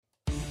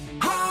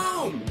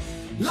home.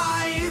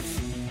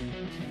 Life.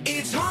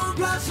 It's Home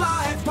Plus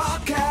Live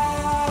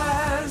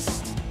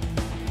Podcast.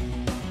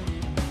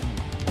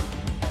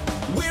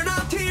 We're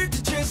not here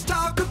to just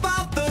talk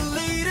about the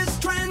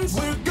latest trends.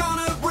 We're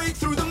gonna break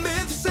through the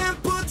myths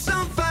and put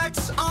some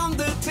facts on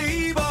the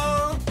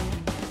table.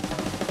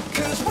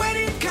 Cause when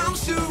it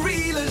comes to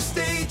real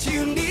estate,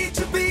 you need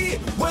to be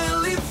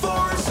well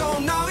informed. So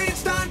now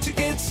it's time to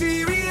get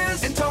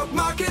serious and talk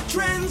market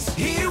trends.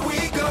 Here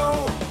we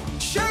go.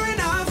 Sure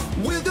enough,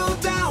 we'll go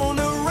down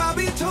a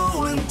rabbit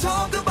hole and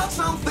talk about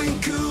something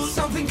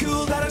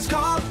cool that has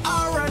caught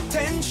our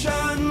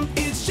attention.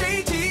 It's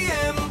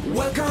JTM.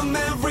 Welcome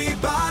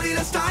everybody,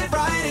 let's dive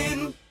right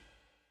in.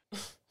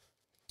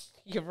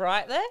 You're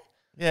right there?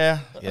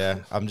 Yeah.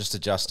 I'm just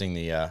adjusting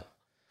the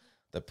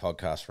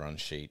podcast run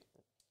sheet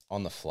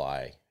on the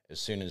fly. As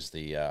soon as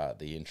the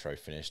intro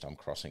finished, I'm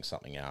crossing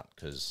something out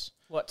because...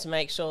 What, to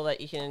make sure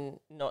that you can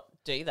not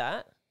do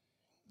that?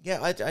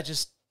 Yeah, I don't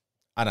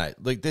know.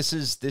 Like this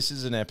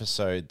is an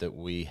episode that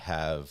we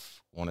have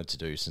wanted to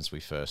do since we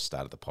first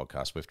started the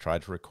podcast. We've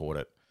tried to record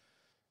it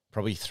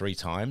probably 3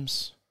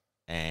 times,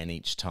 and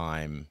each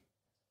time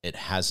it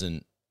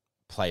hasn't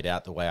played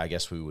out the way I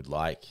guess we would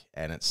like,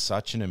 and it's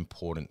such an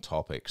important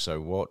topic.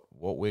 So what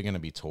we're going to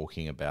be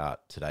talking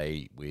about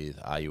today with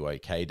Are You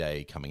OK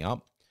Day coming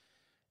up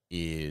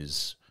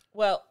is...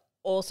 Well,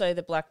 also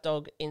the Black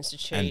Dog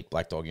Institute. And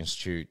Black Dog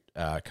Institute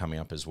coming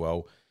up as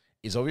well,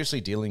 is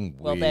obviously dealing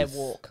with... Their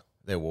walk.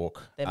 Their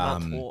walk. Their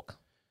month walk.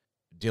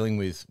 Dealing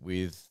with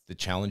the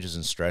challenges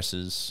and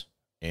stresses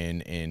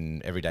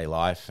in everyday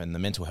life and the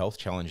mental health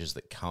challenges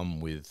that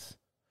come with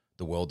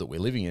the world that we're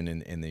living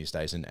in these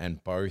days.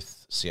 And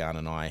both Siarn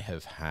and I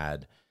have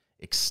had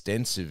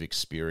extensive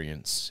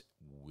experience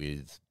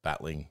with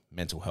battling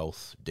mental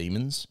health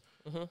demons,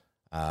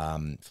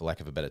 for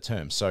lack of a better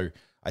term. So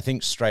I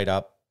think straight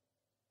up,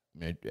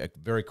 a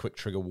very quick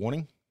trigger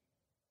warning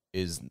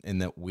is in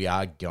that we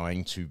are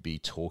going to be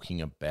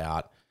talking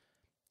about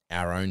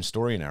our own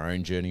story and our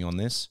own journey on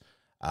this,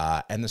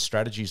 and the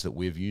strategies that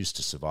we've used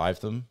to survive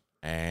them.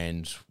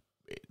 And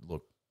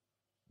look,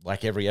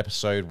 like every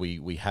episode,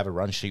 we have a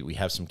run sheet, we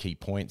have some key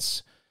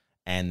points,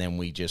 and then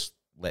we just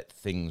let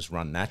things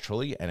run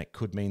naturally. And it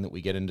could mean that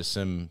we get into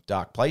some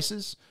dark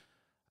places,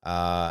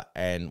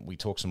 and we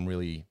talk some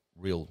really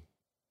real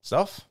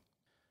stuff.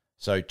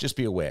 So just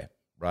be aware,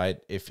 right?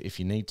 If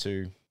you need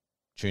to,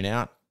 tune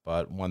out.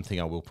 But one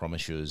thing I will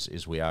promise you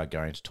is we are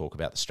going to talk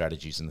about the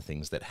strategies and the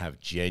things that have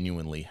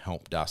genuinely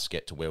helped us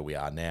get to where we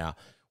are now,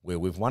 where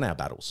we've won our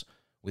battles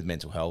with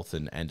mental health.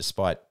 And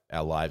despite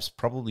our lives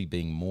probably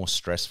being more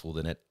stressful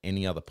than at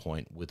any other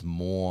point, with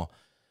more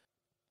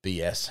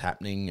BS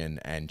happening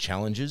and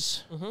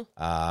challenges,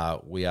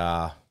 we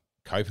are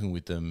coping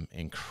with them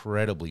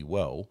incredibly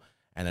well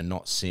and are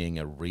not seeing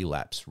a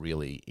relapse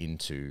really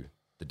into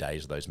the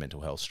days of those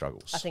mental health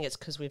struggles. I think it's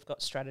because we've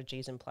got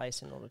strategies in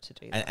place in order to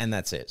do that. And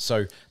that's it.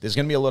 So there's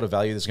going to be a lot of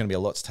value. There's going to be a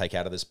lot to take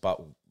out of this, but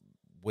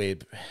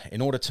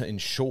in order to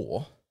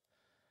ensure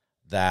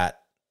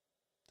that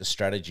the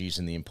strategies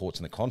and the importance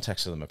and the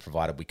context of them are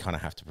provided, we kind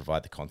of have to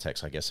provide the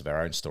context, I guess, of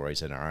our own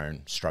stories and our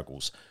own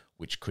struggles,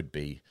 which could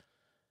be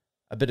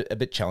a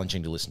bit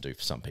challenging to listen to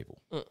for some people.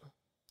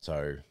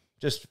 So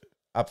just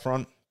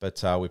upfront,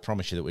 but we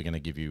promise you that we're going to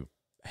give you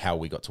how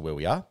we got to where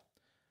we are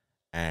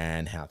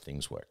and how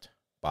things worked.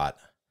 But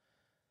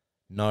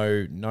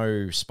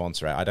no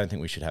sponsor ad. I don't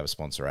think we should have a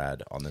sponsor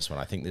ad on this one.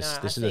 I think this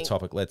is a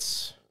topic.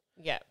 Let's...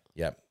 Yep.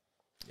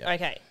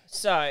 Okay,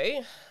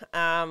 so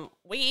I'm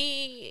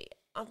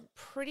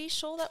pretty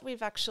sure that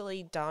we've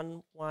actually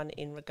done one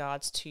in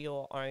regards to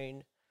your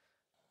own...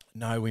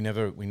 No, we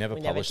never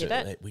published did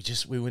it.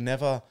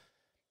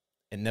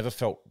 It never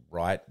felt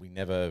right. We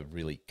never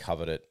really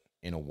covered it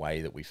in a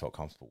way that we felt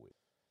comfortable with.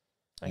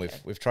 And Okay.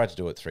 we've tried to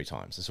do it 3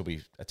 times. This will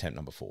be attempt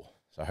number 4.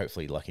 So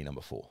hopefully lucky number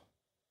 4.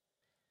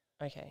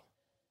 Okay.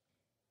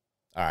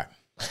 All right.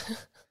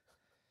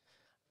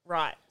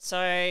 Right. So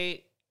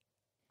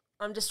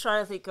I'm just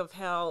trying to think of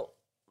how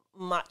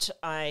much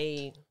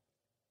I...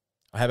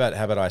 How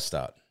about I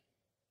start?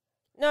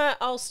 No,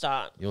 I'll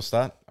start. You'll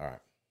start? All right.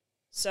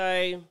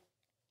 So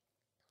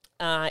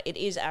it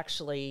is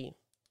actually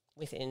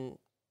within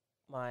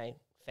my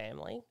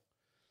family,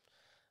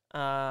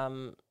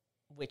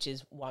 which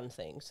is one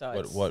thing.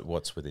 So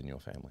what's within your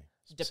family?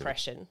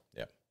 depression.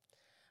 Yep.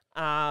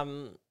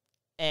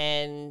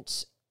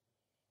 And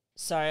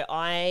so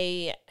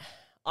I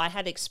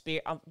had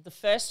the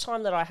first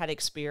time that I had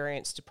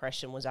experienced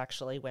depression was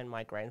actually when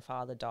my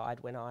grandfather died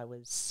when I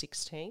was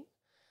 16.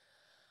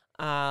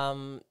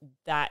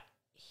 That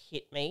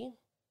hit me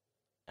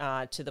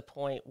to the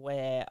point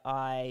where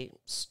I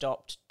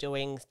stopped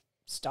doing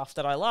stuff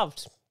that I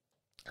loved.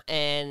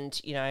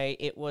 And, you know,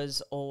 it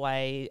was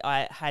always,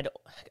 I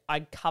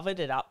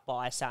covered it up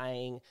by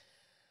saying,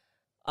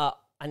 I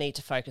need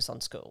to focus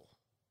on school.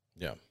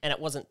 Yeah. And it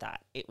wasn't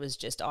that. It was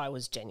just I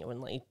was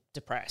genuinely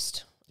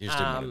depressed. You just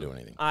didn't want to do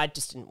anything. I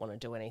just didn't want to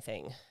do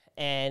anything.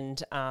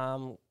 And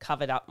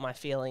covered up my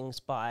feelings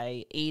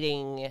by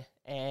eating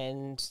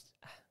and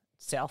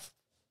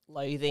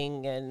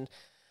self-loathing and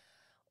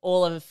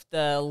all of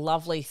the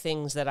lovely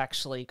things that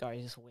actually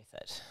goes with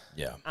it.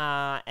 Yeah.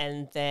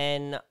 And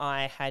then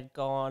I had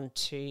gone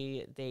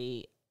to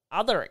the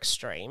other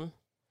extreme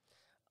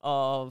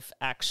of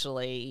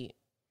actually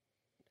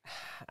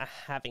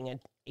having an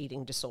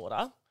eating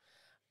disorder,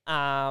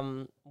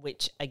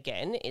 which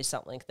again is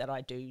something that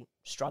I do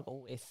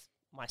struggle with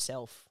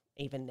myself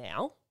even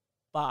now.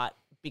 But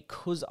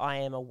because I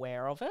am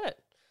aware of it,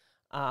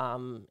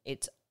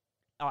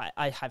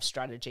 I have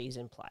strategies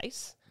in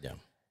place. Yeah.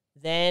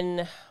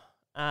 Then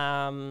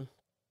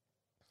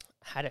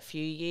had a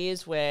few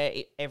years where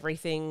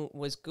everything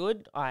was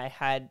good. I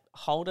had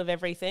hold of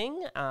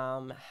everything,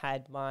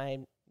 had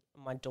my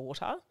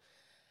daughter,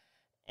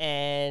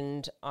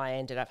 and I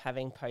ended up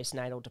having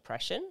postnatal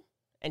depression.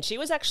 And she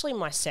was actually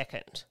my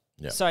second.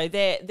 Yeah. So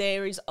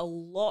there is a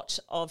lot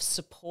of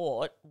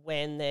support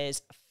when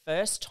there's a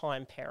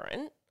first-time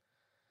parent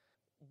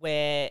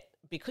where,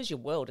 because your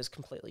world has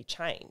completely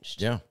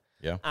changed. Yeah.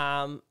 Yeah.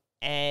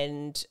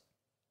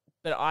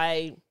 But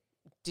I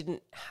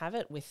didn't have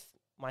it with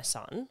my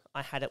son.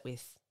 I had it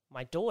with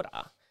my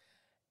daughter.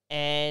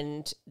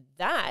 And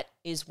that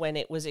is when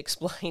it was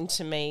explained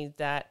to me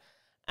that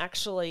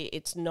actually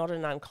it's not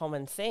an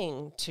uncommon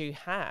thing to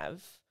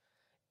have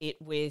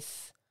it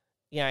with,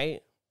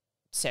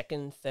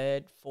 second,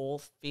 third,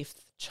 fourth,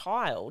 fifth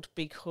child,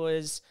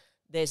 because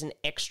there's an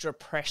extra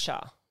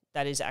pressure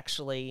that is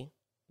actually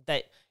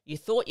that you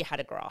thought you had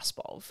a grasp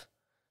of,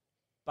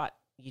 but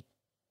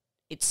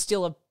it's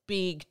still a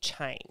big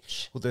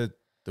change. Well,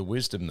 the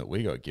wisdom that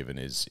we got given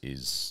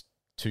is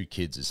 2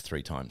 kids is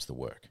 3 times the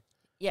work.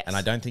 Yes. And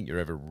I don't think you're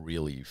ever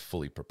really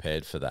fully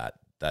prepared for that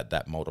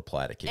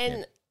multiplier to kick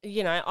in.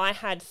 And, I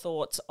had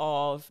thoughts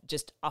of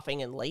just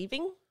upping and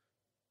leaving,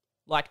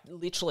 like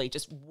literally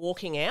just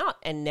walking out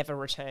and never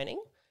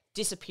returning,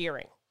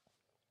 disappearing,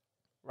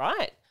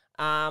 right?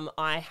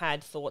 I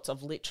had thoughts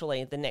of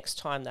literally the next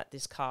time that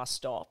this car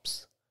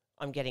stops,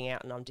 I'm getting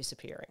out and I'm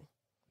disappearing.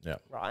 Yeah.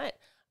 Right?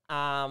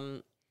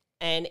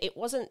 And it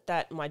wasn't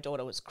that my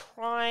daughter was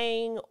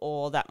crying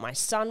or that my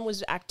son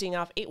was acting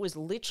up. It was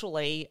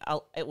literally,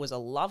 it was a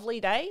lovely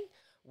day.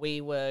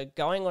 We were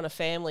going on a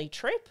family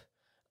trip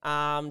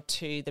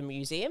to the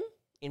museum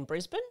in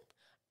Brisbane.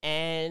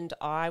 And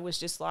I was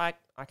just like,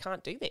 I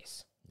can't do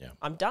this. Yeah.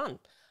 I'm done.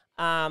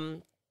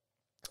 And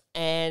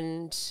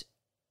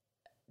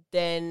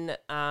then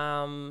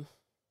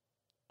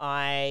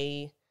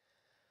I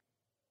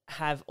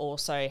have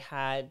also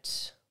had,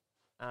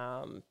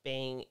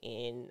 being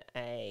in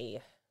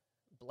a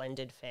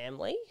blended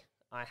family,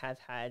 I have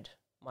had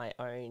my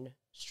own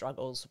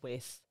struggles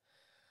with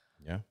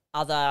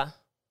other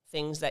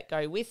things that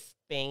go with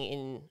being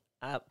in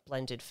a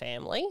blended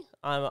family.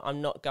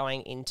 I'm not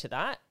going into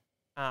that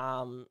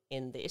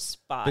in this,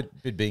 but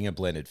being a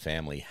blended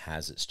family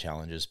has its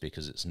challenges,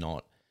 because it's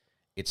not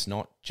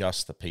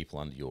just the people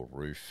under your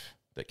roof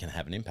that can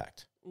have an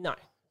impact. No,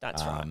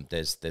 that's right.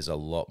 There's a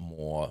lot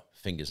more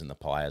fingers in the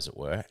pie, as it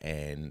were,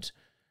 and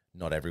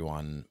not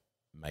everyone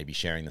may be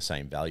sharing the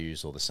same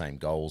values or the same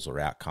goals or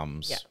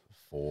outcomes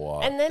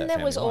for. And then that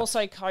there was family life.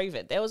 also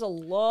COVID. There was a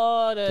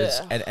lot of,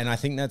 and I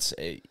think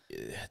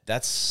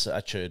that's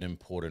such an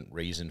important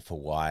reason for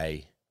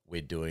why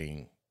we're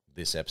doing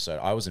this episode.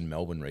 I was in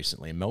Melbourne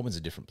recently, and Melbourne's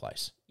a different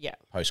place. Yeah.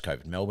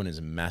 Post-COVID, Melbourne is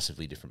a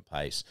massively different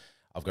place.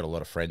 I've got a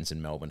lot of friends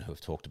in Melbourne who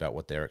have talked about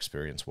what their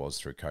experience was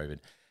through COVID.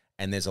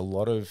 And there's a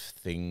lot of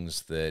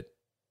things that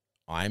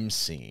I'm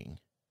seeing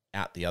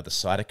out the other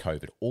side of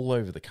COVID all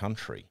over the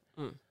country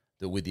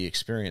that, with the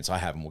experience I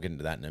have, and we'll get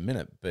into that in a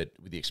minute, but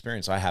with the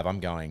experience I have, I'm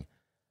going,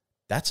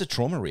 that's a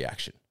trauma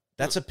reaction.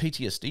 That's a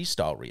PTSD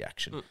style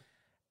reaction.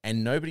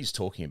 And nobody's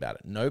talking about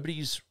it.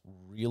 Nobody's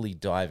really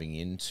diving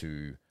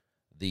into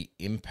the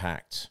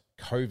impact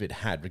COVID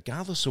had,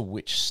 regardless of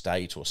which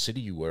state or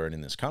city you were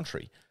in this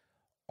country,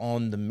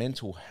 on the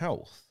mental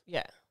health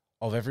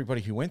of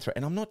everybody who went through it.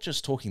 And I'm not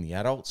just talking the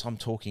adults, I'm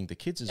talking the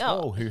kids as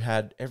well, who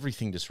had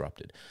everything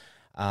disrupted.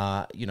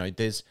 I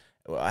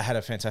had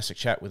a fantastic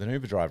chat with an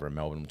Uber driver in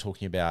Melbourne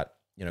talking about,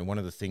 one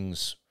of the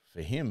things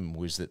for him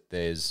was that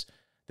there's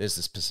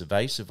this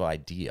pervasive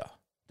idea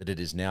that it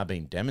is now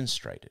being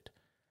demonstrated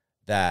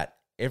that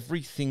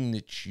everything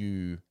that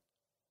you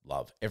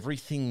love,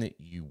 everything that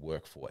you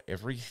work for,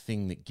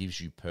 everything that gives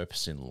you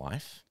purpose in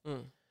life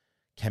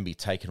can be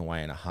taken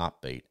away in a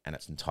heartbeat, and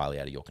it's entirely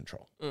out of your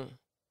control.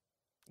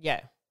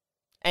 yeah.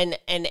 And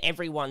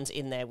everyone's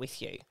in there with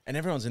you. And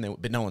everyone's in there,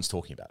 but no one's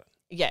talking about it.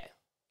 Yeah.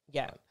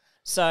 Yeah.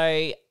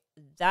 So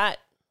that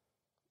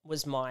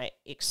was my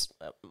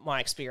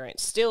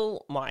experience,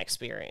 still my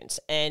experience.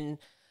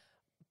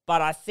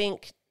 But I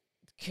think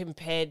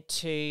compared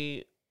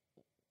to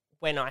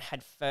when I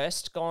had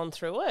first gone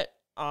through it,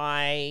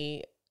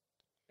 I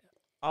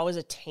was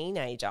a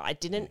teenager. I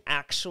didn't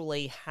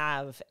actually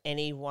have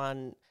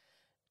anyone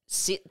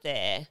sit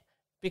there,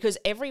 because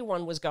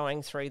everyone was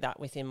going through that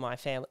within my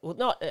family.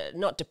 Well,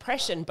 not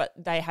depression, but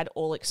they had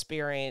all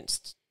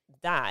experienced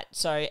that.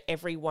 So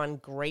everyone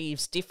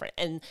grieves different.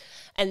 And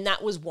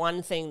that was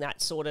one thing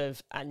that sort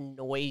of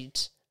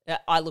annoyed.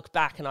 I look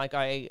back and I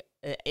go,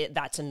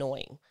 that's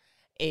annoying.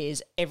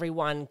 is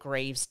everyone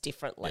grieves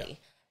differently. Yeah.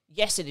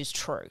 Yes, it is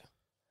true.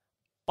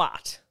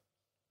 But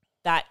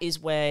that is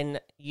when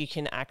you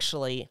can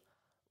actually,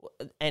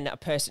 and a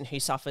person who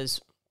suffers,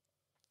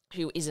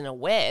 who isn't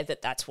aware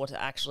that that's what's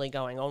actually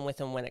going on with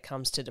them when it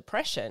comes to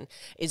depression,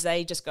 is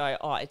they just go,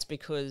 oh, it's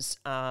because,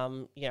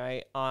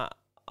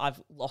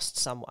 I've lost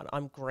someone,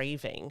 I'm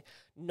grieving,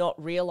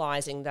 not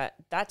realizing that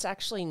that's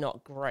actually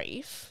not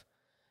grief.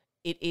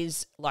 It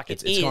is like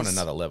It's on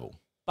another level.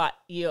 But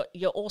you're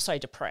also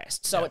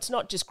depressed. So Yeah. it's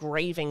not just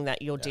grieving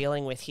that you're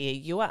dealing with here.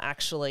 You are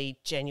actually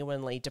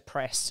genuinely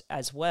depressed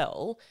as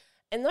well.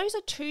 And those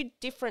are two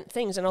different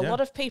things. And a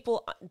lot of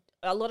people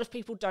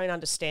don't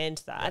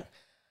understand that. Yeah.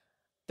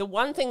 The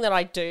one thing that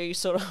I do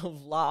sort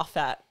of laugh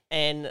at,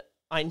 and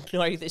I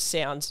know this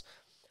sounds,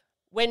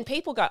 when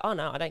people go, oh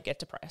no, I don't get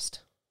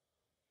depressed.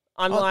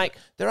 I'm like,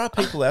 there are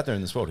people out there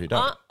in this world who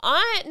don't.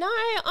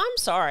 I'm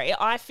sorry.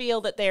 I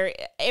feel that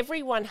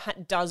everyone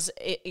does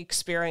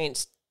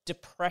experience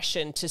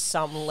depression to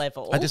some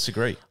level. I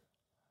disagree.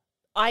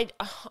 I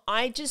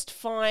just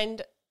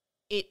find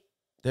it.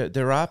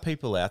 There are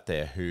people out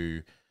there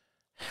who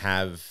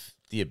have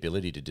the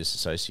ability to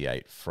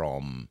disassociate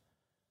from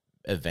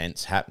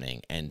events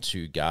happening and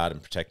to guard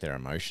and protect their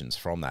emotions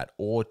from that,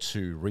 or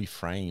to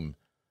reframe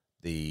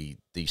the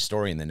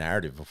story and the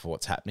narrative of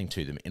what's happening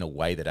to them in a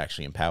way that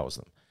actually empowers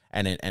them.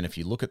 And if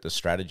you look at the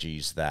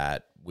strategies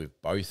that we've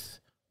both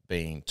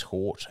been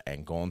taught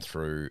and gone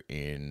through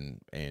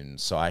in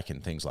psych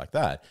and things like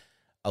that,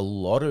 a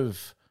lot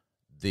of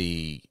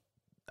the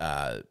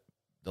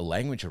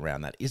language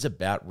around that is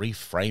about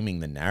reframing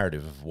the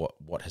narrative of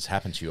what has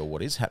happened to you or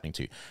what is happening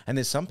to you. And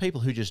there's some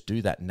people who just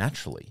do that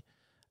naturally.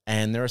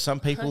 And there are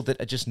some people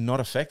that are just not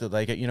affected.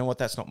 They go, you know what,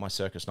 that's not my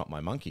circus, not my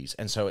monkeys.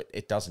 And so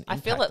it doesn't impact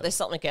I feel like them. there's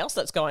something else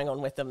that's going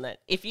on with them. That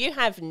if you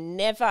have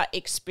never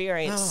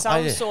experienced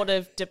some sort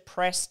of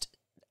depressed,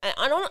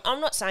 I'm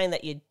not saying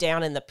that you're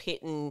down in the pit.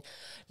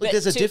 But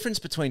there's a difference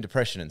between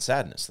depression and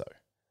sadness, though.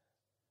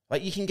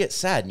 Like, you can get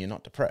sad and you're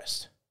not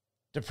depressed.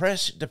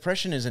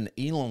 Depression is an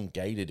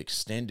elongated,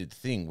 extended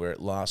thing where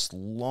it lasts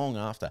long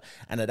after,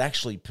 and it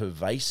actually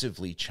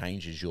pervasively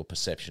changes your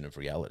perception of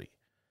reality.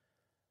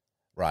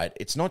 Right?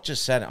 It's not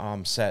just sad. Oh,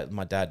 I'm sad.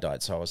 My dad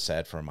died, so I was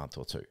sad for a month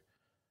or two.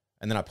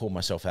 And then I pulled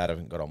myself out of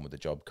it and got on with the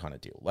job kind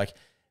of deal. Like,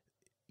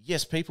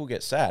 yes, people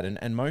get sad.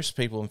 And most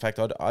people, in fact,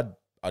 I'd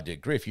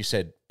agree. If you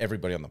said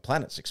everybody on the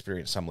planet's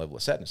experienced some level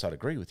of sadness, I'd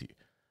agree with you.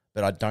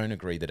 But I don't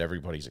agree that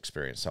everybody's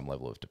experienced some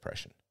level of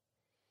depression.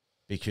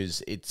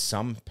 Because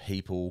some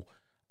people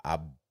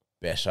are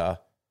better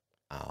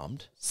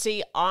armed.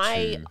 See,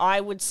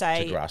 I would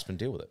say to grasp and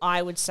deal with it.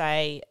 I would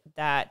say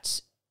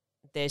that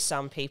there's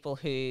some people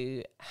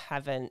who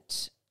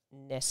haven't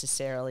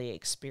necessarily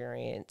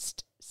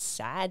experienced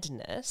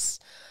sadness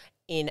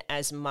in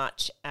as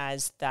much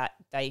as that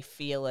they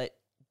feel it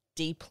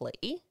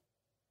deeply,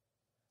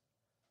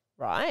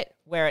 right?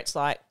 Where it's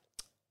like,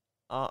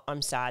 oh,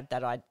 I'm sad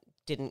that I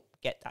didn't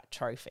get that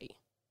trophy,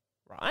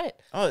 right?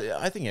 Oh,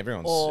 I think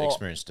everyone's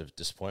experienced a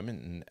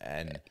disappointment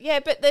and yeah,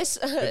 but there's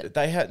but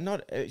they had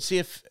not see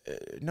if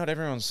not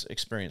everyone's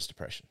experienced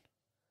depression.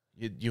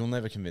 You'll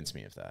never convince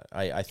me of that.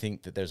 I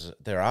think that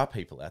there are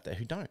people out there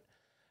who don't,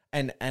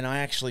 and I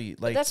actually like.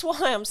 But that's why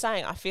I'm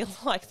saying I feel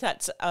like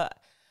that's.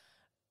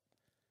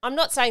 I'm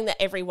not saying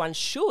that everyone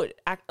should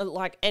act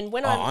like, and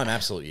when I'm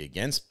absolutely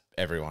against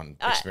everyone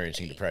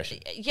experiencing depression.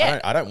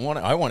 Yeah, I don't want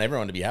it. I want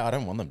everyone to be out. I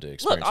don't want them to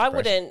experience. Look, I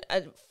depression.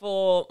 wouldn't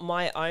for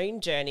my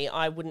own journey.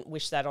 I wouldn't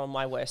wish that on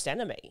my worst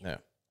enemy. No,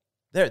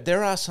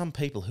 there are some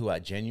people who are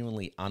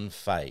genuinely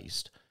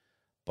unfazed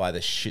by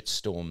the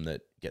shitstorm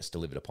that gets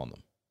delivered upon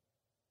them.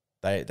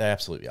 They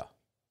absolutely are.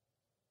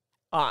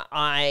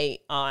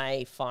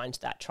 I find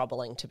that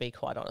troubling, to be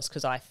quite honest,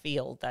 because I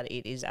feel that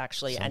it is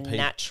actually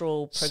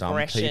natural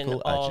progression. Some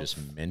people are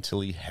just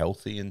mentally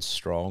healthy and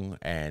strong,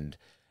 and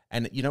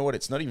you know what?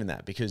 It's not even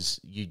that, because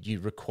you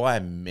require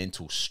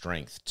mental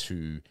strength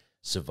to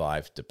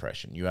survive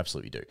depression. You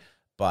absolutely do.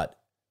 But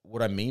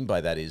what I mean by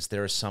that is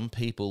there are some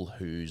people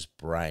whose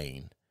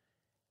brain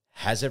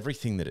has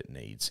everything that it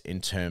needs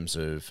in terms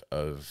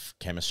of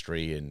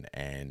chemistry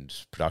and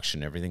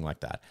production, everything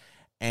like that.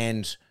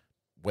 And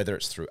whether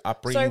it's through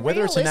upbringing, so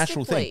whether it's a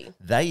natural thing,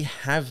 they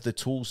have the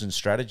tools and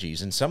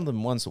strategies, and some of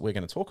them ones that we're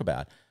going to talk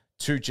about,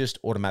 to just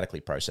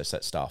automatically process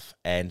that stuff.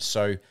 And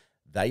so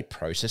they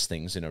process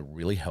things in a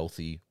really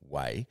healthy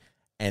way,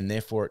 and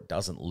therefore it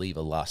doesn't leave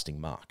a lasting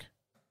mark.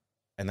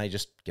 And they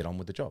just get on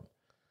with the job.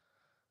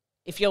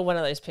 If you're one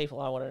of those people,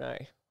 I want to know.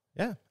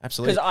 Yeah,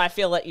 absolutely. Because I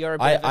feel that you're a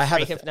bit of a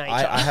freak of nature.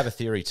 I have a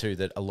theory too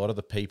that a lot of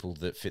the people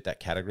that fit that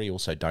category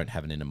also don't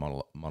have an inner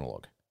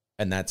monologue.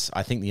 And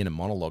I think the inner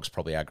monologue's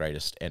probably our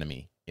greatest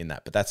enemy in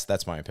that. But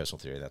that's my own personal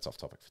theory. That's off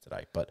topic for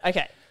today. But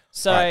okay,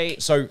 so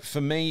right, so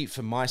for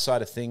my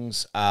side of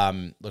things,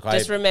 look,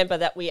 just remember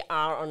that we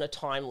are on a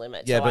time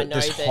limit. Yeah, so but I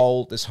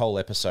know this whole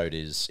episode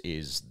is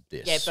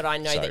this. Yeah, but I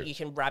know that you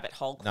can rabbit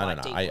hole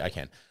quite deeply. I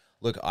can.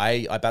 Look,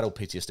 I battled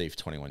PTSD for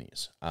 21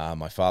 years.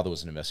 My father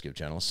was an investigative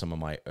journalist. Some of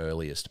my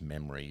earliest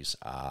memories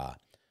are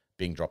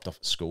being dropped off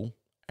at school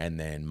and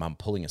then mum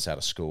pulling us out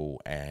of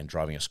school and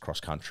driving us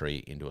cross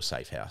country into a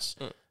safe house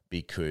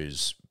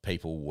because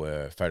people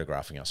were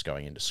photographing us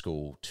going into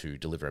school to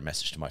deliver a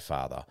message to my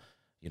father,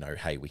 you know,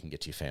 hey, we can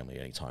get to your family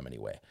anytime,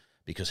 anywhere,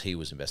 because he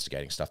was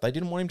investigating stuff they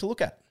didn't want him to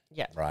look at.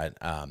 Yeah. Right.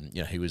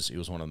 You know, he was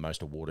one of the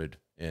most awarded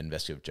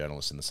investigative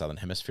journalists in the Southern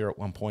Hemisphere at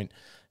one point.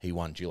 He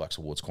won Dulux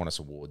Awards, Qantas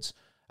Awards,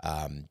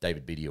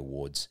 David Beatty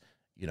Awards.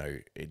 You know,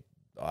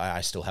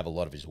 I still have a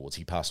lot of his awards.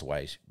 He passed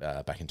away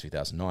back in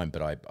 2009,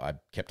 but I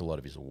kept a lot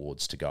of his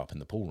awards to go up in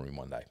the pool room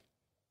one day.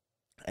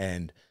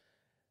 And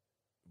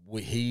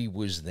he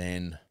was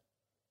then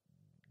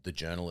the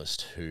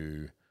journalist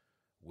who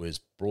was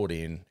brought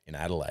in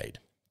Adelaide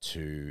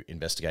to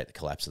investigate the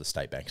collapse of the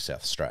State Bank of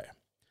South Australia.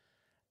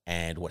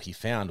 And what he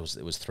found was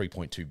there was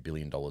 $3.2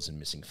 billion in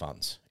missing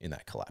funds in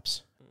that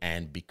collapse.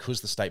 And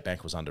because the State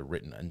Bank was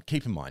underwritten, and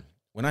keep in mind,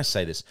 when I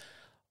say this,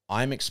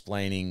 I'm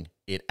explaining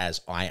it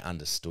as I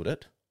understood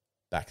it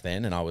back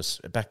then. And I was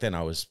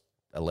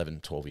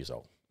 11, 12 years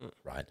old,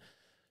 right?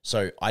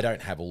 So I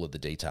don't have all of the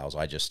details.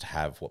 I just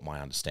have what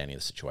my understanding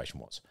of the situation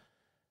was.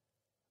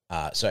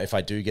 So if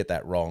I do get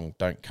that wrong,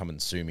 don't come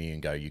and sue me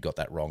and go, you got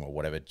that wrong or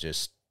whatever.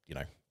 Just, you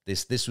know,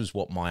 this was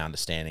what my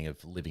understanding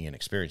of living and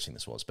experiencing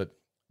this was. But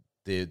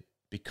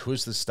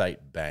because the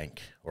State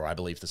Bank, or I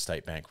believe the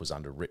State Bank, was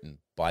underwritten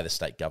by the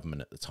state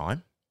government at the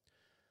time,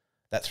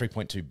 that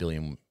 $3.2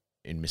 billion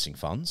in missing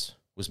funds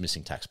was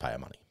missing taxpayer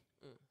money.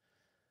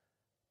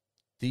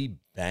 The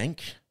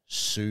bank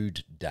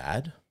sued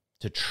Dad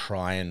to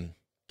try and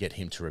get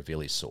him to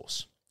reveal his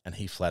source, and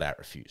he flat out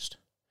refused.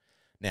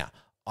 Now,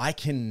 I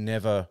can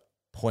never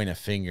point a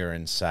finger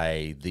and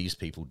say these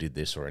people did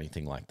this or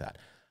anything like that.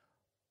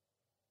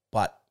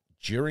 But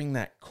during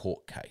that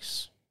court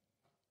case,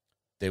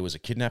 there was a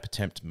kidnap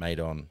attempt made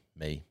on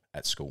me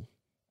at school.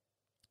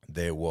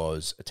 There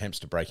was attempts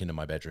to break into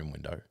my bedroom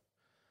window.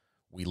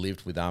 We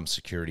lived with armed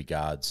security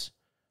guards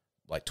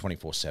like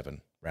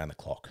 24/7 round the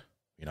clock,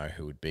 you know,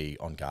 who would be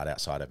on guard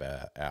outside of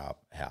our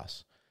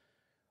house.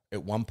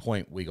 At one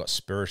point, we got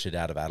spirited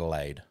out of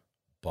Adelaide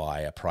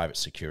by a private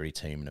security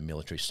team in a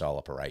military-style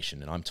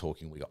operation. And I'm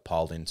talking, we got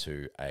piled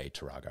into a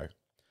Toyota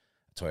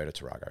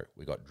Tarago.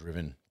 We got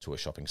driven to a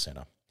shopping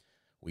centre.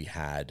 We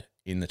had,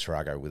 in the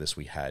Tarago with us,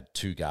 we had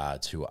 2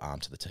 guards who were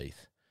armed to the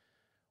teeth.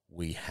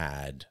 We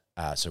had,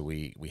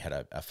 we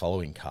had a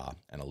following car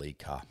and a lead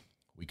car.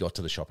 We got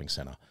to the shopping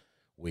centre.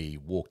 We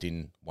walked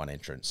in one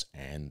entrance,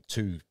 and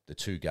the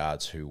two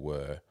guards who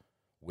were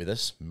with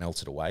us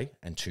melted away,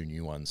 and 2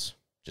 new ones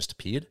just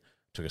appeared,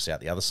 took us out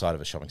the other side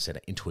of a shopping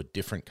centre into a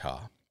different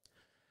car.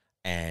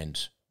 And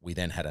we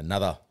then had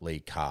another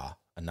lead car,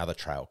 another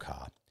trail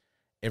car.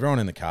 Everyone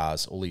in the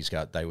cars, all these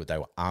guys, they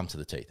were armed to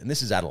the teeth. And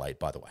this is Adelaide,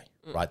 by the way,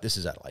 right? This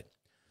is Adelaide.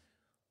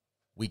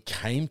 We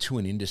came to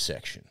an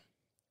intersection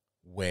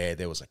where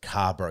there was a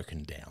car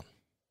broken down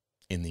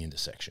in the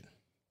intersection.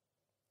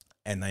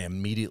 And they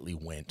immediately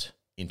went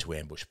into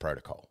ambush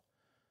protocol.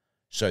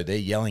 So they're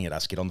yelling at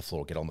us, get on the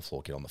floor, get on the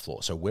floor, get on the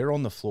floor. So we're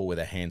on the floor with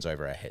our hands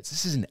over our heads.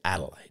 This is in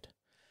Adelaide.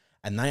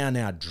 And they are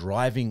now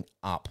driving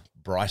up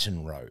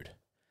Brighton Road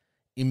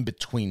in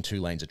between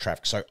 2 lanes of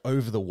traffic. So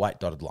over the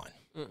white dotted line,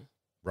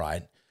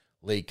 right?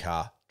 Lead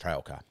car,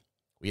 trail car.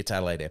 We get to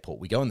Adelaide Airport.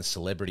 We go in the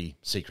celebrity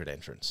secret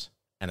entrance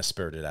and are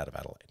spirited out of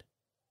Adelaide.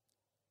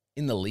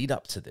 In the lead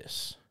up to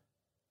this,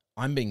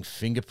 I'm being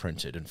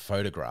fingerprinted and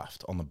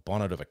photographed on the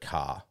bonnet of a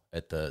car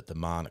at the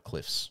Moana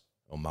Cliffs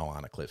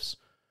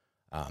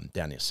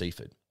down near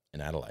Seaford in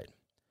Adelaide.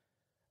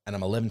 And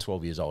I'm 11,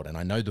 12 years old. And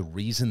I know the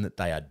reason that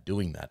they are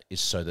doing that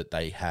is so that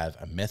they have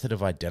a method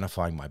of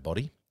identifying my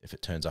body if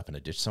it turns up in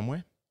a ditch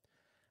somewhere.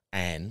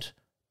 And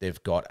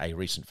they've got a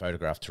recent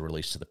photograph to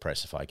release to the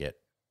press if I get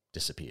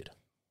disappeared.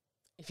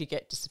 If you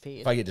get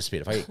disappeared. If I get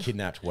disappeared, if I get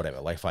kidnapped, whatever,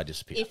 like if I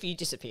disappear. If you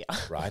disappear.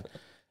 Right?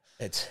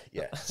 It's,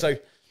 yeah. So,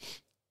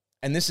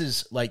 and this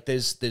is like,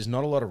 there's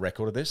not a lot of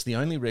record of this. The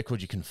only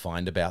record you can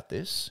find about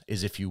this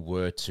is if you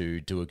were to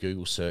do a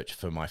Google search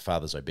for my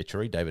father's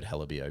obituary, David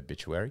Hellaby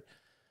obituary.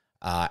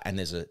 And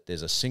there's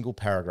a single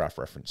paragraph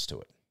reference to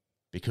it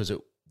because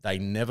they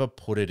never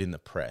put it in the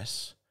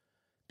press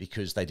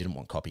because they didn't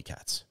want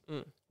copycats,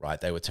 right?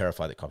 They were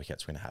terrified that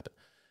copycats were going to happen.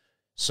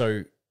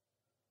 So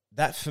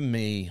that for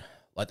me,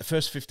 like the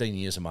first 15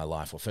 years of my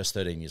life or first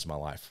 13 years of my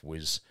life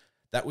was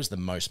the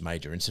most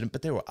major incident,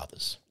 but there were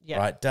others,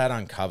 right? Dad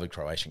uncovered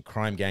Croatian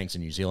crime gangs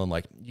in New Zealand.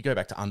 Like you go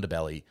back to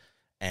Underbelly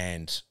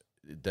and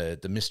the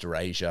Mr.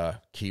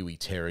 Asia, Kiwi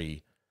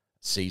Terry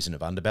season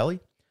of Underbelly.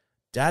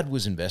 Dad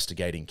was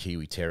investigating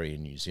Kiwi Terry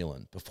in New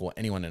Zealand before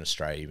anyone in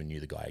Australia even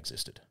knew the guy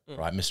existed,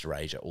 right? Mr.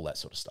 Asia, all that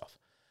sort of stuff.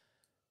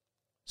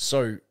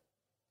 So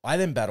I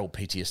then battled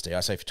PTSD.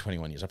 I say for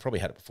 21 years. I probably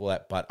had it before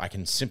that, but I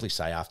can simply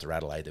say after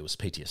Adelaide, there was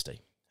PTSD.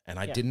 And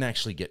I didn't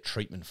actually get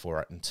treatment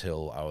for it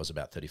until I was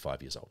about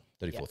 35 years old,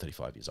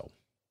 35 years old.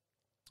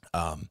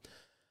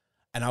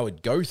 And I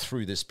would go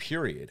through this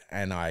period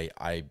and I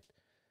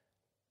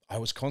I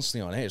was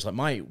constantly on edge.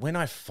 Like when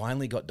I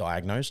finally got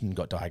diagnosed and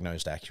got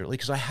diagnosed accurately,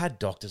 because I had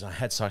doctors, I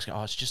had psychics go,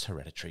 oh, it's just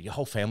hereditary. Your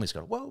whole family's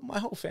got it. Well, my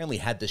whole family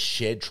had this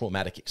shared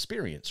traumatic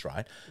experience,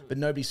 right? But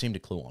nobody seemed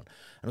to clue on.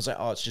 And I was like,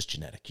 oh, it's just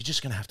genetic. You're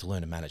just going to have to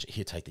learn to manage it.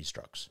 Here, take these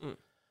drugs.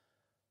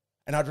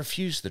 And I'd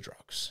refuse the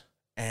drugs.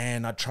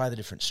 And I'd try the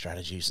different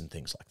strategies and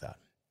things like that.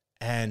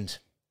 And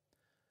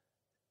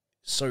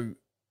so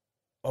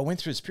I went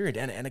through this period,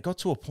 and it got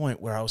to a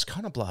point where I was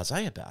kind of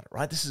blasé about it,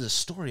 right? This is a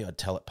story I'd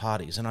tell at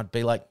parties, and I'd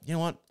be like, you know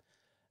what?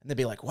 And they'd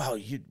be like, wow,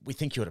 we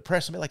think you're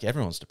depressed. I'd be like,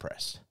 everyone's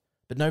depressed,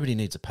 but nobody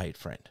needs a paid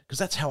friend, because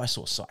that's how I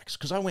saw psychs,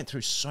 because I went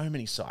through so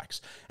many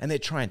psychs, and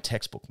they'd try and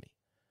textbook me,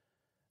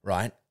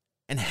 right?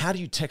 And how do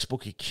you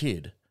textbook a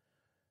kid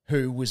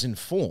who was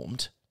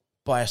informed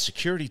by a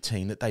security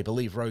team that they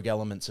believe rogue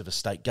elements of a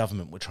state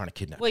government were trying to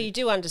kidnap Well, you? you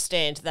do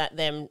understand that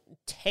them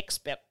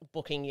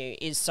textbooking you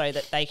is so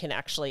that they can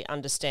actually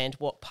understand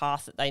what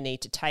path that they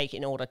need to take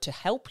in order to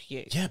help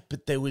you. Yeah,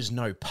 but there was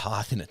no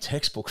path in a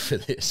textbook for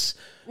this.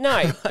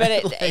 No, but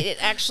it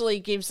actually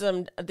gives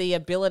them the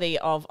ability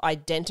of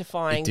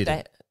identifying It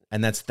that. didn't.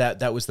 And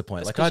that was the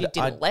point. Like, you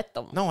didn't let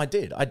them. No, I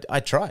did.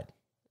 I tried.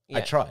 Yeah.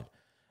 I tried.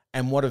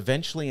 And what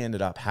eventually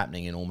ended up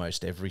happening in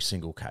almost every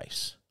single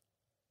case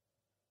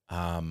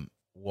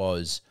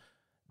was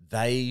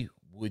they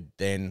would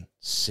then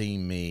see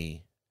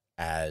me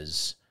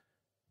as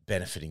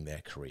benefiting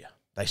their career.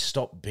 They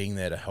stopped being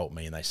there to help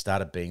me, and they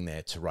started being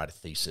there to write a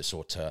thesis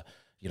or to,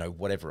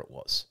 whatever it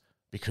was.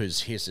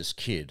 Because here's this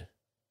kid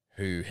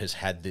who has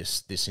had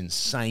this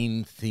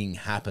insane thing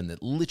happen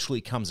that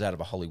literally comes out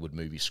of a Hollywood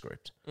movie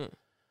script.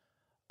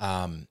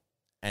 And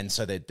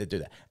so they do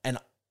that. And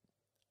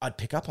I'd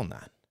pick up on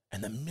that.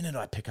 And the minute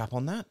I pick up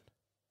on that,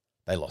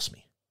 they lost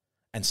me.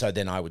 And so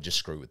then I would just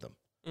screw with them.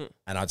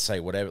 And I'd say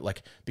whatever,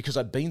 because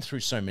I'd been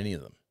through so many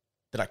of them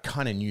that I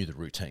kind of knew the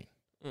routine.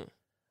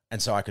 And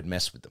so I could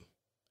mess with them.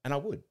 And I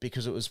would,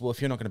 because it was, well,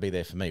 if you're not going to be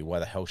there for me, why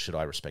the hell should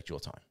I respect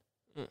your time?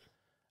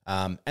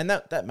 And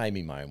that made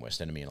me my own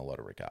worst enemy in a lot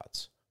of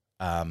regards.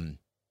 But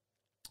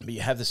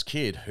you have this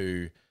kid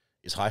who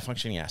is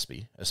high-functioning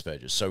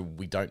Asperger's, so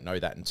we don't know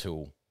that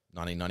until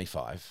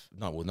 1995.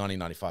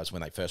 1995 is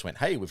when they first went,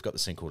 hey, we've got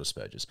this thing called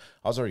Asperger's.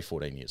 I was already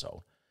 14 years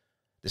old.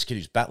 This kid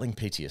who's battling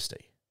PTSD,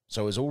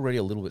 so is already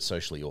a little bit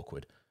socially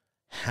awkward,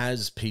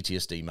 has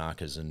PTSD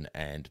markers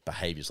and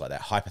behaviors like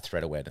that,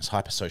 hyper-threat awareness,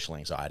 hyper-social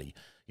anxiety,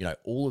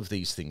 all of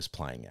these things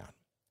playing out.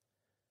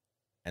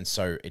 And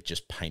so it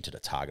just painted a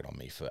target on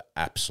me for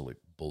absolute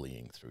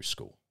bullying through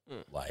school.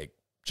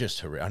 Just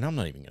horrific. And I'm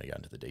not even going to go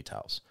into the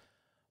details.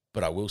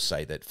 But I will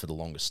say that for the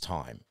longest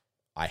time,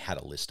 I had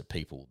a list of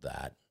people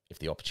that if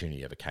the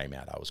opportunity ever came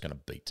out, I was going to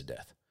beat to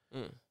death.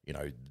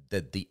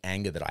 The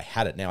anger that I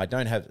had it. Now, I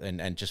don't have,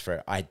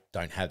 I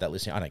don't have that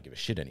list. I don't give a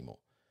shit anymore.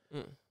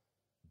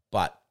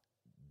 But,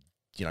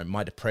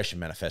 my depression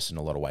manifests in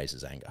a lot of ways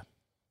as anger.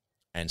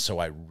 And so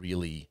I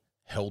really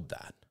held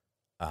that.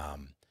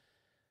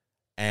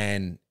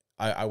 And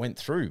I went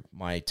through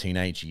my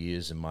teenage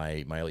years and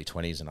my early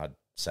 20s, and I'd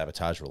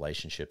sabotage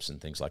relationships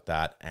and things like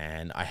that.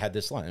 And I had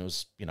this line. It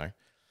was,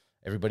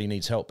 everybody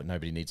needs help, but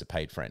nobody needs a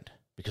paid friend,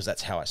 because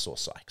that's how I saw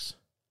psychs.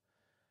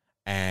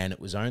 And it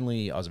was I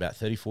was about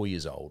 34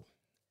 years old,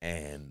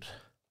 and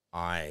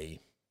I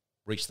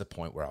reached the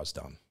point where I was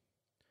done.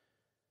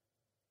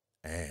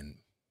 And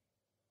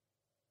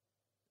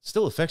it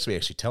still affects me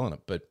actually telling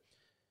it, but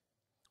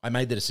I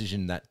made the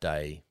decision that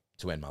day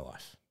to end my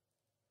life.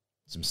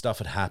 Some stuff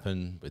had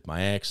happened with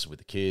my ex, with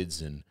the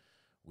kids, and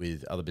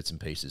with other bits and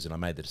pieces, and I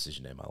made the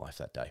decision to end my life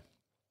that day.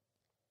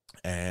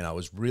 And I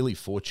was really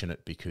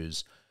fortunate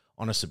because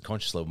on a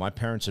subconscious level, my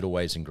parents had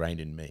always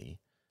ingrained in me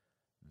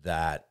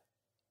that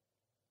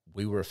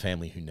we were a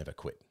family who never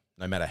quit.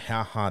 No matter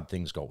how hard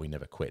things got, we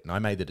never quit. And I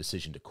made the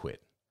decision to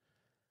quit,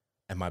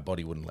 and my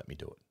body wouldn't let me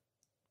do it.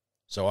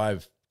 So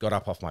I've got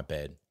up off my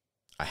bed.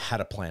 I had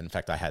a plan. In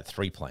fact, I had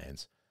 3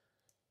 plans.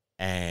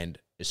 And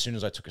as soon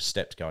as I took a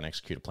step to go and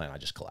execute a plan, I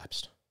just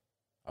collapsed.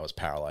 I was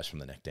paralyzed from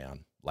the neck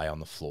down, lay on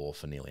the floor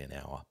for nearly an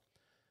hour.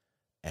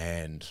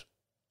 And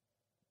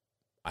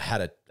I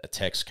had a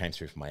text came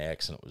through from my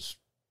ex, and it was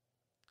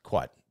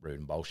quite rude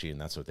and bullshit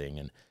and that sort of thing.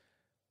 And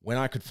when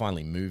I could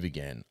finally move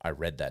again, I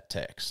read that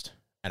text,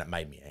 and it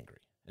made me angry.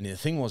 And the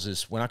thing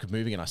was when I could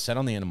move again, I sat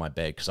on the end of my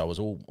bed because I was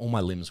all my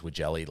limbs were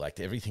jelly. Like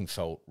everything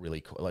felt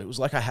really cool. Like, it was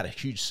like I had a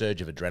huge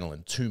surge of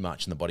adrenaline, too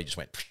much, and the body just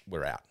went,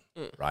 we're out,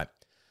 right?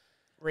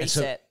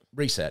 Reset.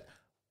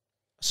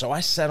 So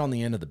I sat on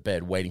the end of the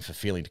bed waiting for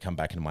feeling to come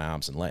back into my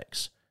arms and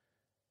legs,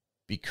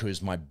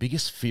 because my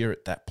biggest fear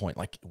at that point,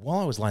 like while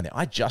I was lying there,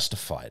 I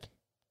justified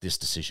this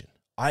decision.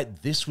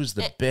 This was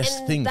the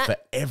best thing for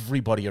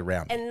everybody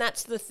around me. And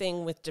that's the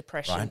thing with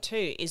depression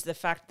too, is the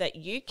fact that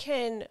you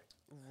can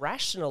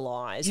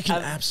rationalize. You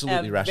can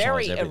absolutely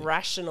rationalize very everything.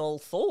 irrational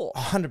thought.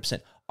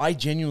 100%. I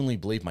genuinely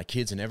believe my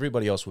kids and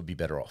everybody else would be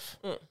better off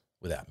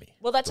without me.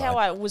 Well, that's how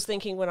I was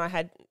thinking when I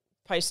had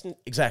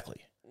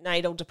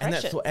postnatal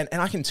depression.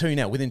 And I can tell you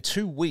now, within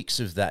 2 weeks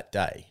of that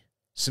day,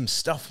 some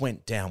stuff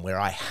went down where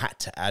I had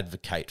to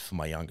advocate for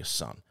my youngest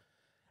son.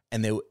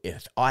 And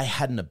if I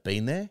hadn't have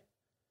been there,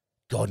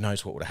 God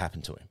knows what would have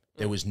happened to him.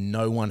 There was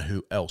no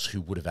one else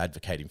who would have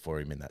advocated for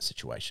him in that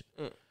situation,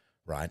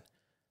 right?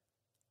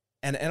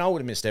 And I would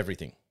have missed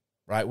everything,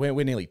 right?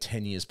 We're nearly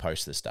 10 years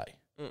post this day.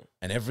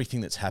 And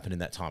everything that's happened in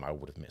that time, I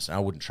would have missed. And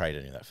I wouldn't trade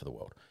any of that for the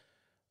world.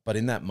 But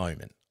in that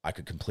moment, I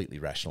could completely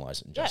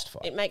rationalize it and justify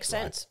it. It makes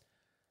sense.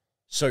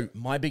 So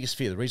my biggest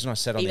fear, the reason I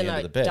sat on Even the end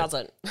though of the bed. it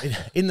doesn't.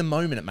 In the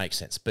moment, it makes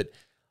sense. But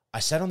I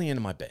sat on the end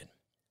of my bed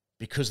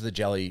because of the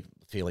jelly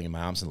feeling in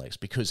my arms and legs.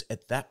 Because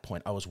at that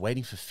point, I was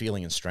waiting for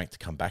feeling and strength to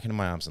come back into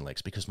my arms and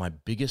legs. Because my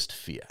biggest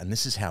fear, and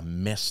this is how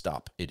messed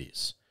up it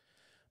is,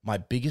 my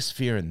biggest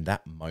fear in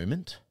that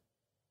moment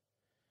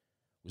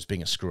was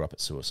being a screw up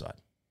at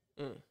suicide.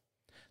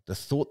 The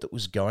thought that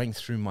was going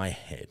through my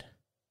head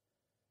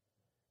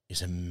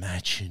is,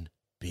 imagine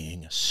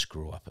being a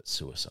screw up at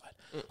suicide.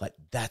 Like,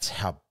 that's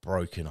how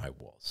broken I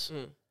was.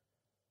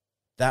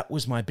 That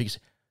was my biggest,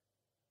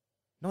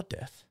 not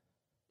death,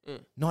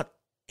 not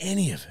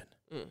any of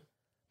it.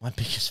 My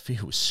biggest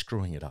fear was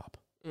screwing it up,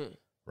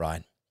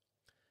 right?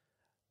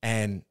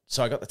 And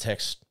so I got the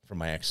text from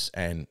my ex,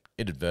 and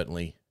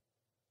inadvertently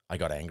I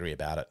got angry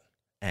about it.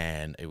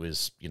 And it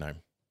was, you know,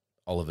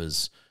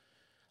 Oliver's,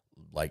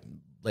 like,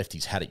 left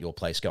his hat at your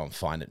place, go and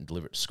find it and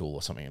deliver it to school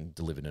or something, and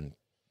delivered in,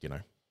 you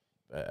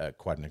know,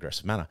 quite an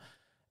aggressive manner.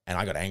 And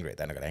I got angry at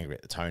that. I got angry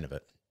at the tone of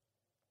it.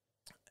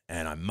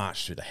 And I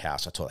marched through the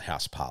house. I tore the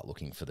house apart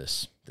looking for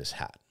this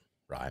hat,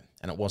 right?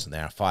 And it wasn't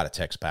there. I fired a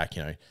text back,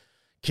 you know,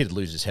 kid would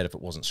lose his head if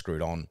it wasn't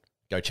screwed on.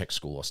 Go check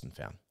school, lost and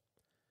found.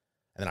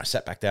 And then I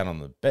sat back down on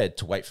the bed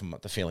to wait for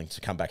the feeling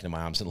to come back into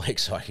my arms and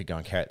legs so I could go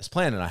and carry out this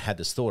plan. And I had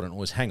this thought, and it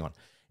was, hang on,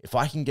 if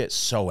I can get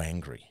so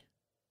angry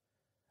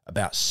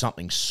about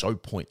something so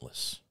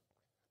pointless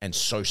and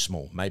so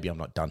small, maybe I'm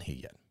not done here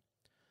yet.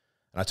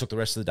 And I took the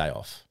rest of the day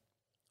off,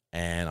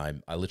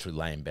 and I literally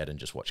lay in bed and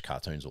just watched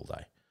cartoons all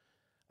day.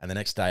 And the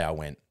next day I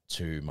went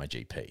to my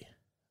GP,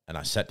 and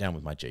I sat down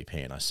with my GP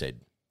and I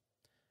said,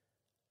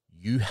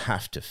 you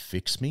have to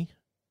fix me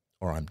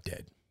or I'm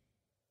dead.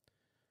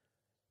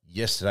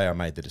 Yesterday I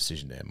made the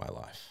decision to end my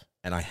life,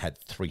 and I had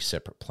 3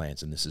 separate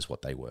plans, and this is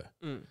what they were.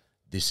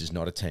 This is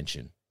not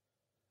attention.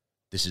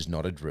 This is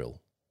not a drill.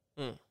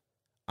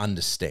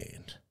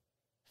 Understand.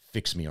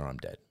 Fix me or I'm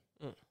dead.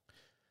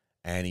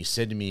 And he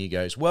said to me, he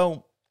goes,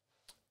 well,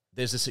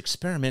 there's this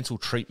experimental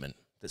treatment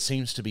that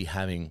seems to be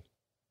having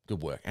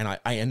good work. And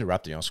I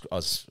interrupted him.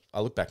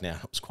 I look back now,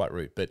 it was quite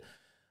rude, but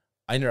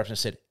I interrupted and I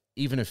said,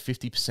 even if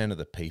 50% of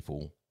the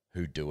people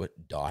who do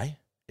it die,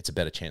 it's a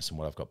better chance than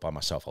what I've got by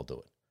myself. I'll do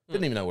it.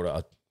 Didn't even know what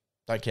I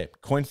don't care.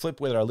 Coin flip,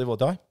 whether I live or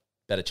die,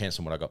 better chance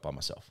than what I got by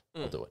myself.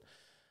 I'll do it.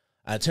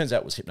 And it turns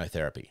out it was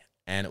hypnotherapy.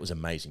 And it was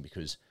amazing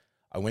because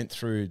I went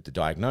through the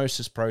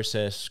diagnosis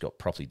process, got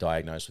properly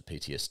diagnosed with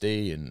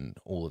PTSD and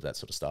all of that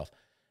sort of stuff,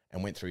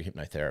 and went through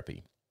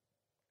hypnotherapy.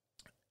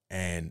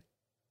 And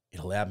it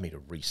allowed me to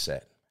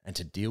reset and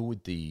to deal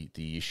with the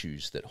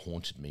issues that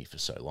haunted me for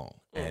so long.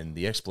 And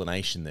the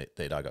explanation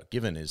that I got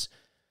given is,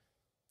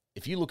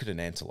 if you look at an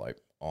antelope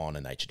on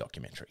a nature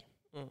documentary,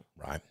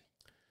 right?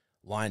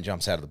 Lion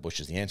jumps out of the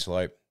bushes, the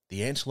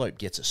antelope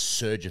gets a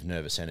surge of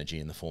nervous energy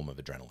in the form of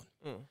adrenaline,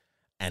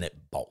 and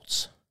it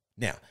bolts.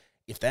 Now,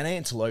 if that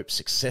antelope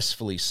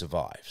successfully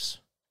survives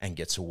and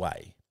gets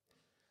away,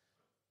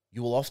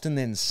 you will often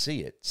then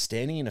see it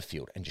standing in a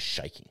field and just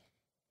shaking,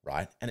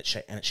 right? And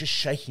it's just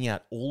shaking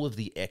out all of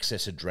the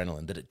excess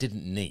adrenaline that it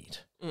didn't need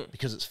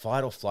because its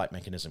fight or flight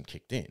mechanism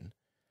kicked in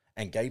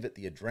and gave it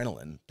the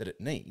adrenaline that it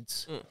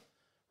needs,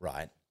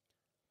 right?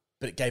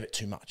 But it gave it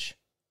too much.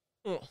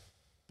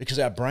 Because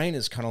our brain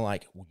is kind of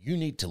like, well, you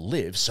need to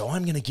live, so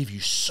I'm going to give you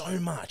so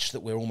much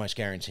that we're almost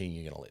guaranteeing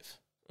you're going to live.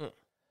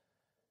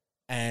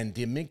 And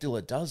the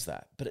amygdala does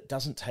that, but it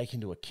doesn't take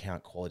into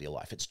account quality of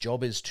life. Its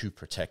job is to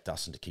protect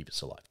us and to keep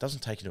us alive. It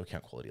doesn't take into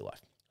account quality of life.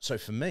 So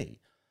for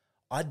me,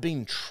 I'd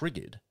been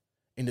triggered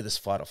into this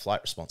fight or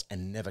flight response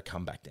and never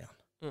come back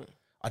down.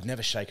 I'd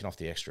never shaken off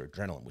the extra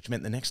adrenaline, which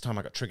meant the next time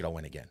I got triggered, I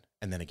went again,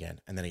 and then again,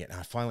 and then again. And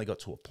I finally got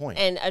to a point.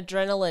 And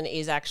adrenaline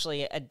is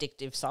actually an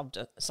addictive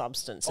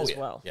substance as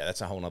well. Yeah,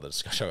 that's a whole other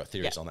discussion. I've got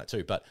theories on that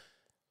too. But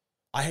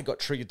I had got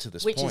triggered to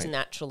this point. point. Which is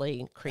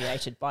naturally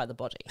created by the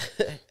body.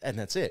 And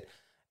that's it.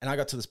 And I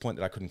got to this point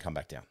that I couldn't come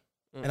back down.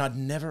 And I'd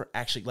never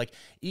actually, like,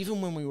 even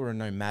when we were a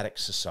nomadic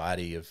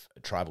society, of a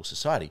tribal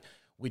society,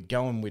 we'd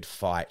go and we'd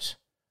fight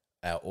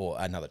or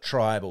another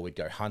tribe, or we'd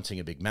go hunting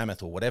a big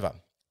mammoth or whatever.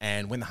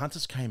 And when the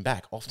hunters came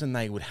back, often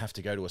they would have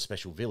to go to a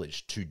special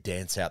village to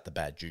dance out the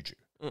bad juju,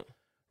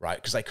 right?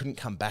 Because they couldn't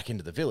come back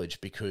into the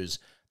village because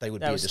they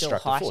would be a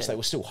destructive force. They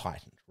were still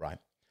heightened, right?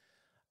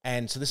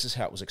 And so this is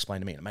how it was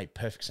explained to me, and it made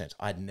perfect sense.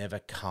 I'd never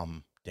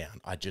come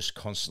down. I'd just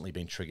constantly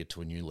been triggered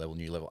to a new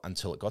level,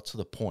 until it got to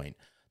the point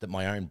that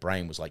my own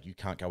brain was like, you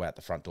can't go out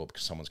the front door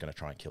because someone's going to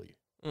try and kill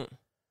you,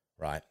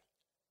 right?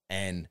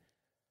 And,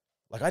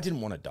 like, I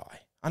didn't want to die.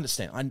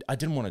 Understand, I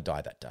didn't want to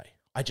die that day.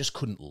 I just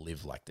couldn't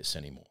live like this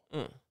anymore.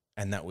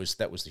 And that was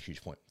the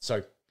huge point.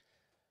 So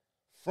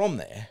from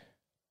there,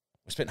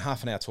 we spent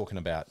half an hour talking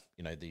about,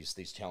 you know, these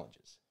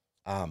challenges.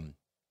 But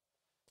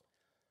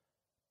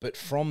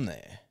from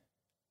there,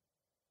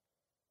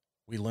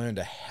 we learned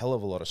a hell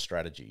of a lot of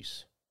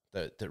strategies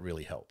that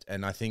really helped.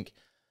 And I think,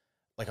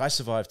 like, I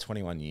survived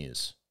 21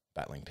 years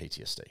battling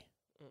PTSD.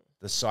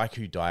 The psych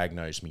who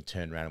diagnosed me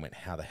turned around and went,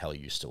 how the hell are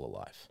you still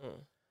alive?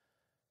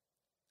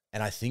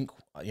 And I think,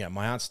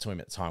 my answer to him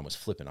at the time was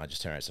flippant. I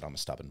just turned around and said, I'm a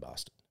stubborn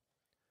bastard.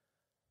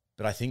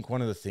 But I think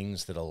one of the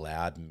things that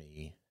allowed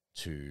me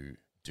to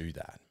do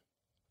that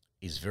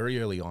is very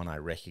early on, I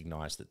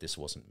recognized that this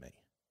wasn't me.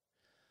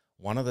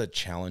 One of the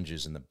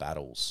challenges and the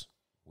battles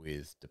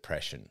with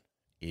depression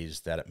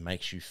is that it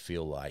makes you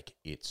feel like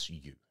it's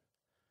you.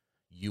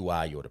 You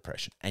are your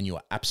depression, and you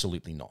are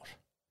absolutely not.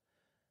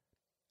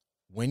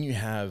 When you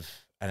have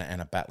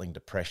and are battling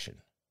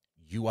depression,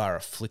 you are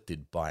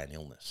afflicted by an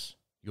illness.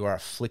 You are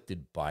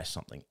afflicted by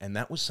something. And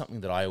that was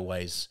something that I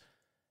always,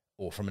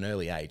 or from an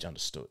early age,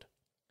 understood.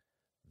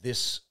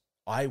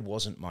 I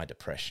wasn't my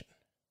depression.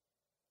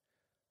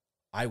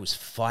 I was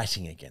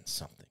fighting against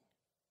something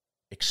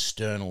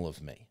external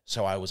of me.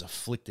 So I was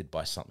afflicted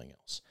by something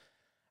else.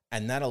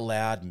 And that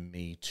allowed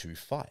me to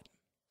fight.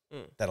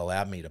 That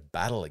allowed me to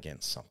battle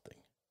against something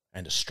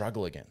and to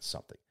struggle against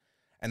something.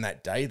 And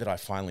that day that I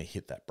finally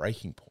hit that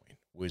breaking point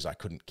was I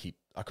couldn't keep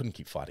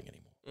fighting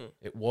anymore.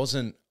 It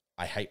wasn't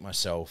I hate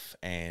myself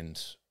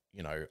and,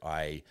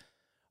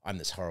 I'm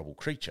this horrible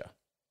creature.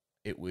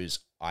 It was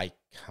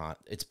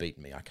it's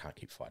beaten me. I can't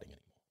keep fighting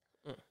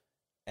anymore.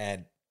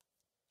 And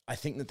I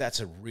think that that's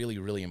a really,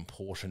 really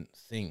important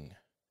thing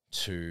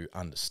to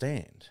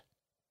understand,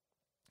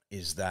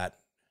 is that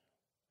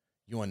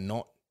you are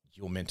not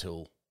your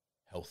mental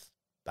health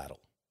battle.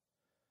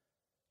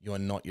 You are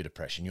not your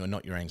depression. You are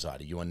not your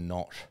anxiety. You are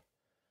not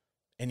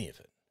any of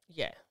it.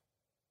 Yeah.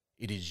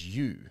 It is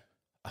you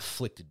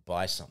afflicted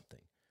by something.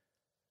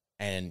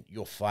 And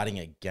you're fighting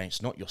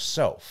against not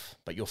yourself,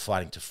 but you're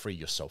fighting to free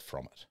yourself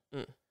from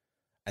it.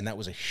 And that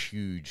was a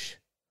huge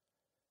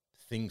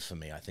thing for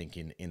me, I think,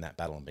 in that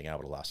battle and being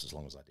able to last as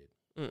long as I did.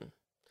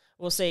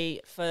 Well,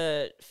 see,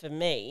 for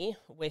me,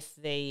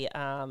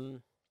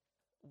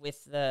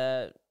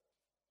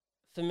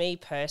 for me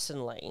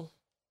personally,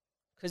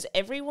 because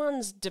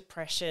everyone's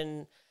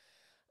depression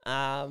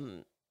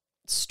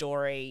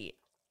story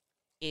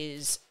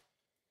is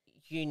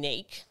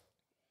unique,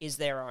 is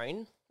their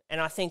own. And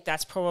I think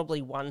that's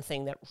probably one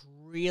thing that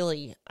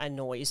really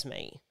annoys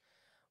me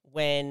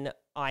when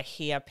I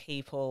hear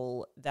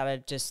people that are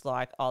just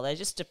like, oh, they're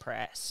just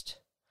depressed.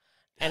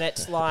 And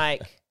it's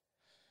like,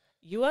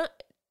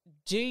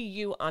 do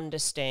you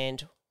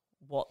understand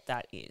what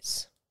that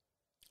is?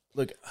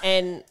 Look,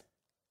 and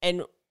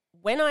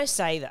when I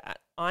say that,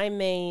 I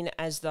mean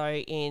as though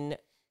in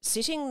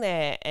sitting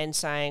there and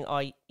saying,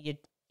 oh,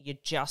 you're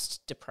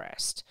just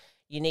depressed.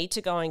 You need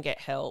to go and get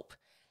help.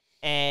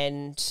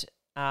 And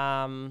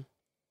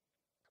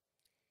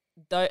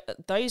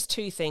those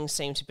two things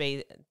seem to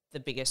be the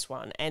biggest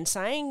one. And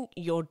saying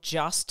you're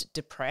just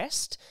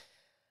depressed,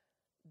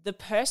 the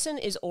person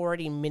is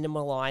already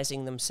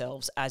minimalizing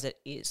themselves as it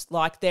is.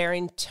 Like their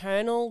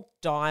internal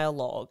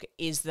dialogue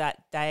is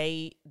that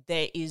there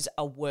is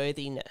a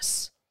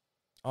worthiness.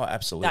 Oh,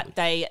 absolutely.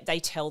 That they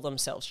tell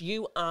themselves,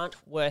 you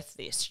aren't worth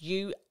this,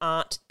 you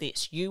aren't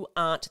this, you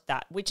aren't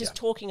that, which is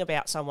talking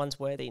about someone's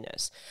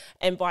worthiness.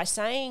 And by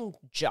saying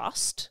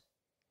just,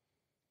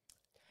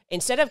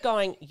 instead of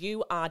going,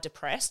 you are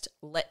depressed,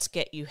 let's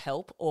get you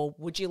help, or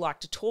would you like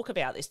to talk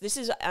about this? This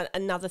is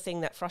another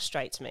thing that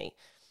frustrates me,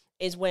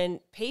 is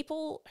when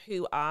people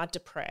who are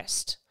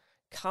depressed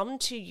come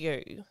to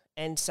you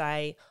and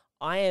say,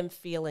 I am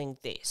feeling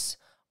this,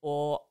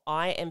 or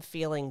I am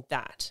feeling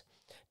that.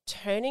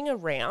 Turning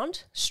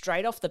around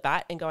straight off the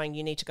bat and going,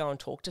 you need to go and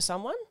talk to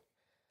someone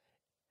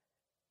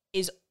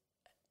is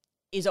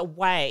a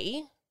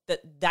way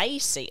that they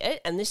see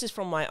it. And this is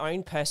from my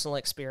own personal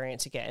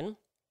experience again.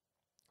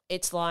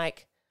 It's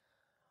like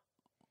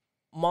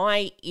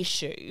my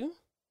issue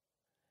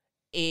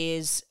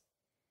is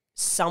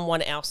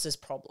someone else's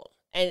problem.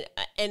 And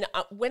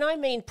when I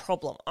mean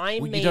problem, I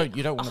mean,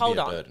 you don't want to be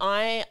a burden.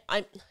 I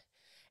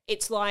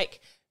it's like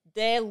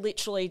they're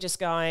literally just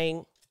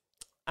going,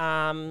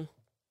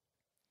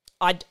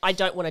 I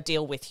don't want to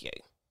deal with you.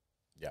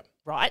 Yeah.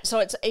 Right?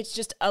 So it's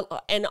just,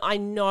 and I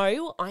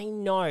know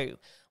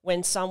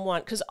when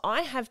someone, because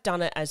I have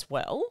done it as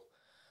well,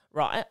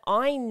 right?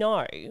 I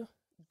know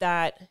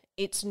that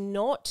it's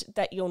not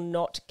that you're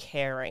not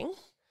caring,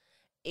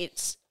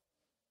 it's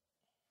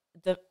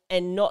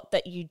and not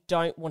that you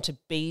don't want to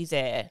be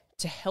there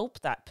to help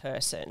that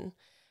person.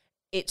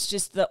 It's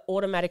just the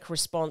automatic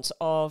response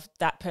of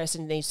that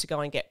person needs to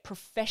go and get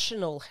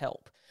professional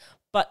help.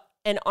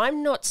 And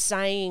I'm not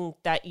saying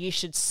that you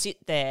should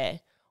sit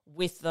there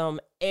with them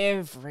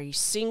every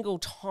single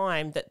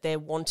time that they're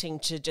wanting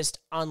to just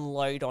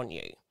unload on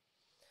you.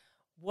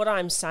 What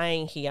I'm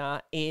saying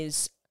here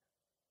is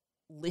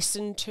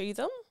listen to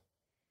them,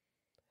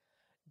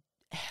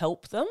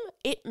 help them.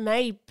 It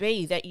may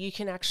be that you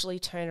can actually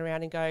turn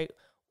around and go,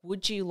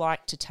 would you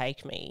like to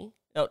take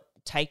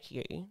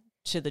you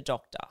to the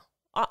doctor?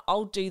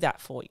 I'll do that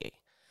for you.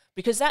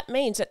 Because that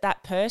means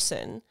that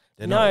person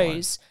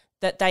knows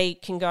that they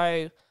can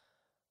go,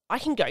 I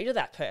can go to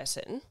that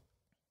person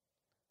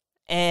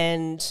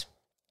And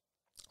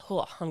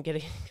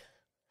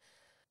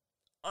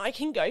I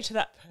can go to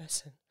that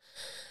person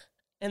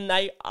and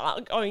they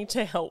are going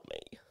to help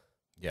me.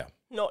 Yeah.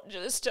 Not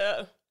just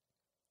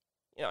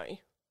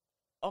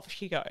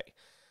off you go.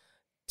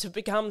 To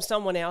become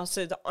someone else,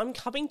 that I'm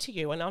coming to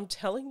you and I'm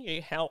telling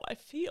you how I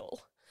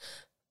feel.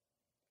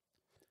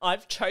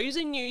 I've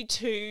chosen you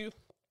to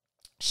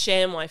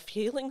share my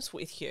feelings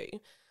with you.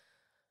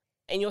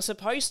 And you're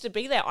supposed to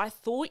be there. I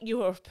thought you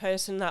were a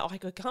person that I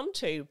could come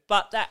to,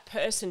 but that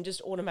person just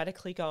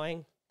automatically go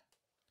and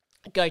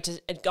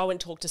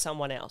talk to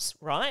someone else,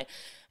 right?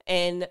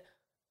 And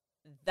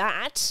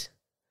that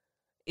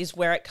is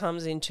where it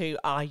comes into,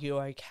 are you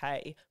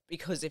okay?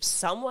 Because if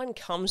someone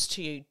comes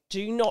to you,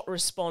 do not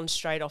respond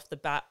straight off the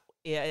bat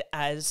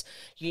as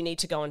you need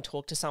to go and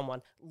talk to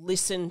someone.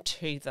 Listen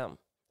to them.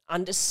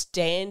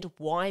 Understand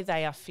why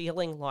they are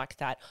feeling like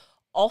that.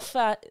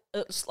 Offer,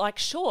 it's like,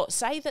 sure,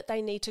 say that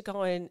they need to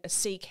go and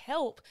seek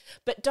help,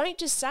 but don't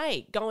just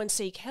say, go and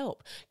seek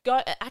help.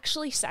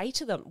 Actually say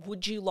to them,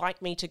 would you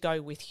like me to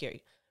go with you?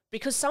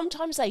 Because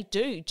sometimes they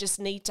do just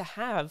need to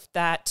have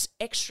that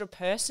extra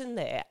person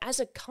there as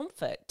a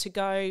comfort to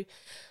go,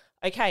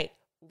 okay,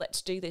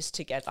 let's do this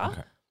together.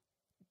 Okay.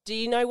 Do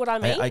you know what I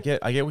mean? I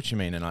get what you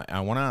mean. And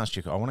I want to ask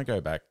you, I want to go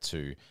back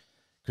to,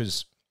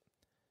 because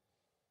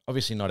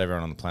obviously not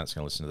everyone on the planet's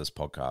going to listen to this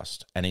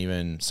podcast. And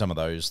even some of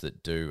those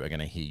that do are going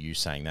to hear you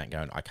saying that and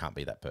going, I can't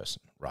be that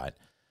person, right?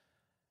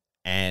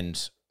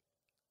 And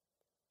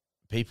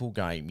people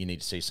going, you need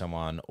to see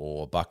someone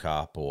or buck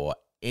up or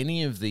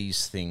any of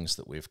these things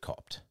that we've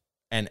copped.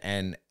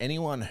 And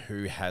anyone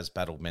who has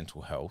battled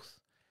mental health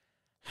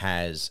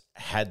has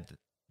had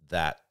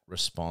that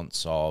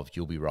response of,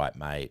 you'll be right,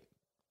 mate,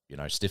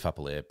 stiff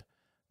upper lip,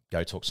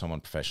 go talk to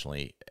someone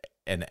professionally.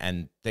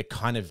 And they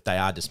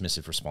are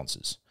dismissive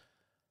responses.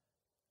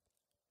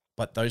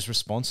 But those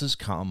responses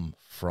come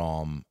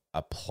from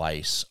a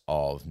place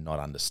of not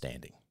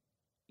understanding.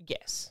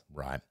 Yes.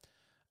 Right?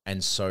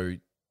 And so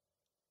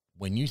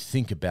when you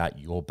think about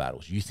your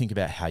battles, you think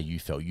about how you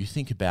felt, you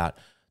think about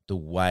the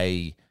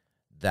way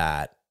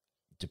that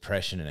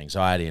depression and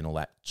anxiety and all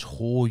that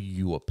tore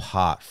you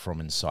apart from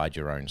inside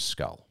your own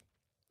skull.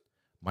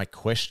 My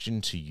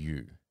question to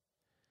you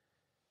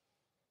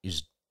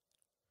is,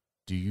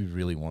 do you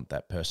really want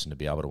that person to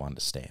be able to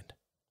understand?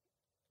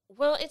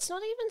 Well, it's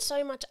not even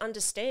so much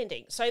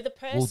understanding. So the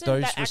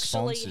person that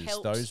actually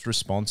helps... Those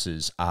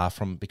responses are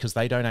from... Because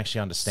they don't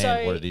actually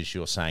understand what it is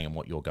you're saying and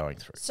what you're going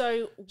through.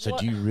 So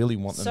do you really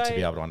want them to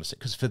be able to understand?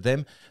 Because for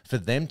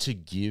them to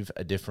give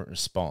a different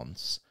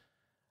response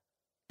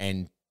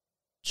and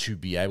to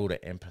be able to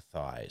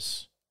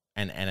empathize,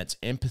 and it's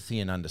empathy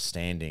and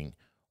understanding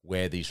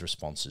where these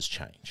responses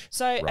change.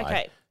 So, right?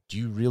 Okay. Do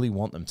you really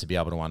want them to be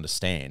able to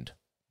understand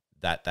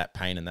that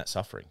pain and that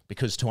suffering?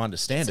 Because to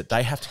understand it,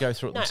 they have to go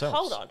through it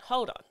themselves.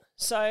 Hold on.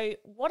 So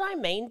what I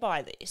mean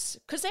by this,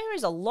 because there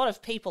is a lot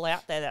of people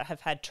out there that have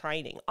had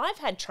training. I've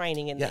had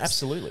training in this. Yeah,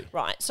 absolutely.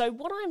 Right. So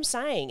what I'm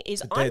saying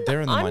is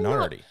they're in the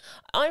minority.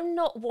 I'm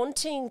not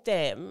wanting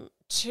them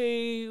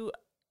to...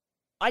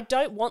 I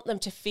don't want them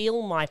to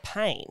feel my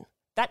pain.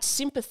 That's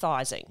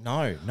sympathizing.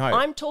 No.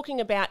 I'm talking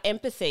about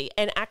empathy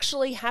and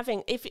actually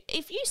having...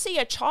 If you see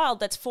a child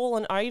that's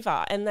fallen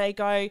over and they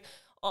go...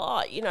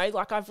 oh,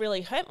 I've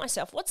really hurt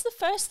myself. What's the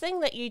first thing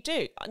that you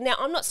do? Now,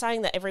 I'm not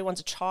saying that everyone's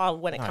a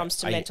child when it comes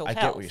to mental health.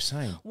 I get what you're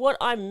saying. What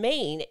I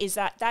mean is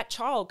that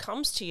child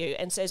comes to you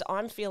and says,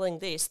 I'm feeling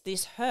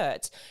this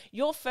hurts.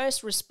 Your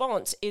first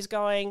response is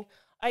going,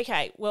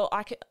 okay, well,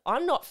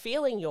 I'm not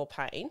feeling your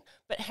pain,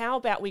 but how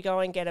about we go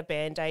and get a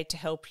Band-Aid to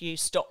help you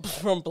stop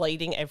from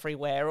bleeding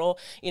everywhere? Or,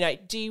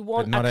 do you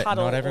want a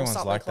cuddle or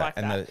something like that?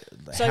 And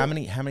so, how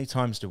many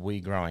times did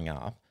we growing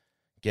up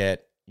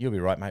get, you'll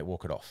be right, mate,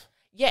 walk it off?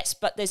 Yes,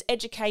 but there's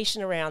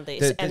education around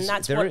this, and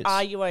that's what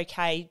Are You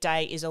OK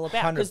Day is all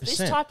about. Because this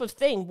type of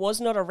thing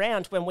was not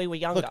around when we were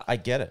younger. Look, I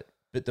get it.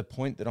 But the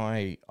point that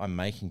I'm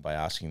making by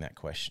asking that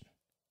question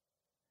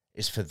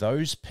is for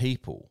those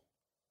people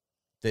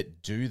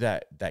that do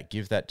that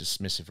give that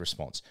dismissive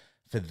response,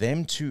 for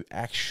them to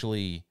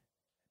actually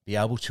be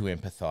able to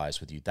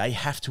empathize with you, they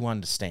have to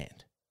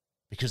understand,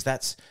 because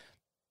that's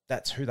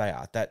who they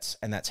are. That's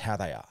how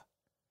they are.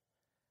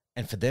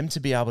 And for them to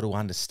be able to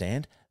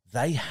understand,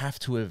 they have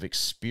to have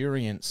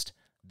experienced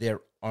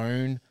their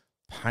own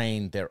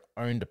pain, their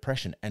own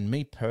depression. And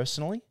me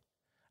personally,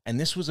 and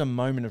this was a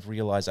moment of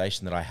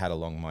realization that I had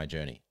along my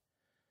journey.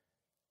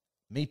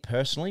 Me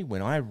personally,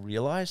 when I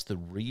realized the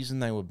reason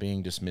they were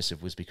being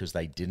dismissive was because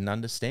they didn't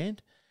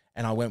understand,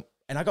 and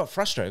I got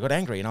frustrated, I got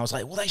angry, and I was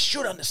like, well, they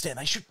should understand.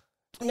 They should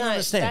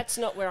understand. No, that's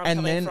not where I'm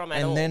coming from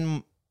at all. And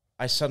then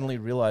I suddenly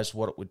realized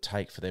what it would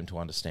take for them to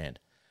understand,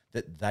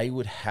 that they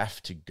would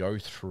have to go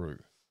through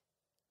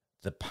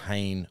the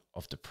pain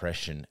of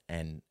depression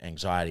and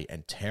anxiety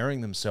and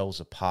tearing themselves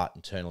apart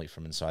internally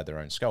from inside their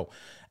own skull.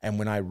 And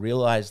when I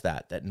realized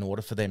that in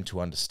order for them to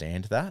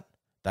understand that,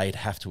 they'd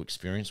have to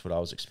experience what I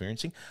was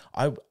experiencing,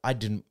 I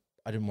didn't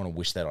want to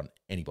wish that on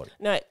anybody.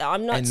 No,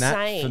 I'm not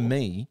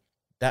saying...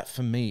 That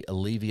for me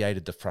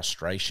alleviated the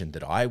frustration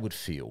that I would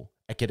feel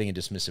at getting a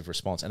dismissive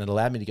response. And it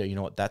allowed me to go, you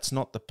know what, that's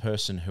not the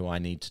person who I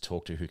need to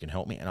talk to who can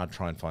help me, and I'd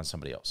try and find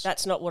somebody else.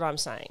 That's not what I'm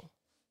saying,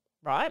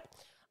 right?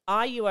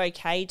 Are you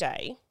okay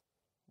day,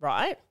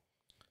 right,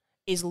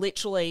 is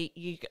literally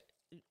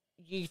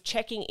you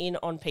checking in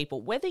on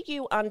people, whether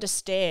you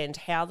understand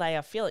how they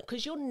are feeling,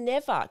 because you're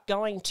never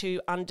going to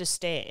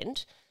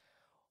understand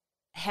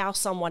how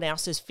someone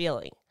else is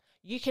feeling.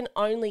 You can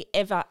only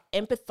ever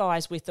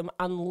empathize with them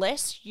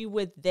unless you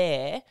were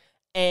there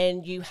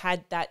and you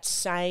had that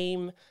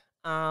same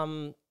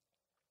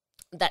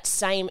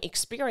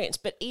experience.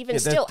 But even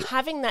still,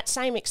 having that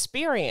same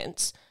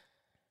experience,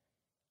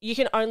 you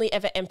can only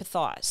ever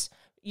empathize.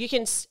 You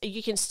can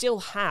still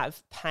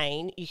have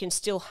pain. You can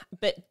still,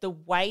 but the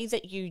way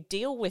that you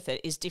deal with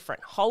it is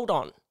different. Hold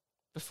on,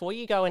 before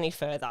you go any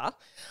further.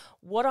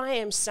 What I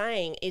am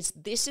saying is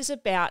this is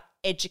about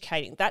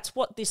educating. That's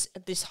what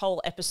this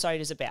whole episode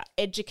is about,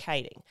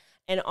 educating.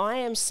 And I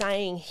am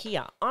saying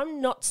here,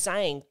 I'm not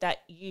saying that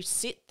you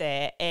sit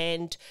there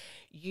and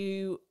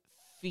you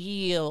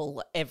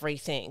feel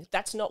everything.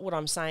 That's not what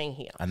I'm saying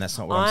here. And that's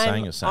not what I'm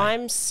saying you're saying.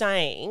 I'm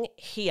saying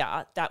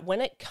here that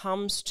when it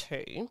comes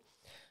to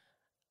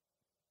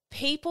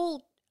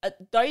people,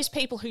 those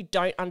people who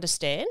don't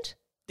understand,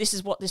 this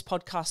is what this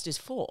podcast is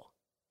for.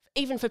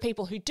 Even for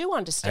people who do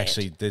understand.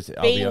 Actually,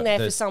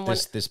 for someone.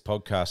 This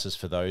podcast is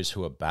for those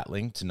who are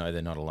battling to know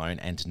they're not alone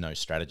and to know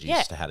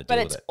strategies to how to but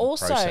deal it's with it.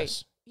 Also,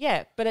 process.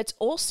 Yeah, but it's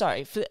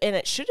also, and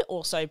it should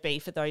also be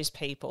for those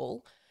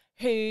people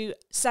who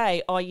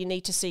say, oh, you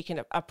need to seek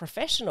a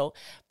professional,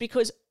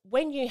 because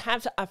when you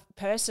have a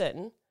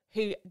person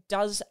who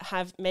does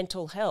have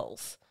mental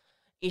health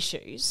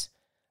issues,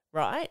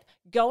 right,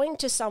 going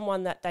to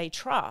someone that they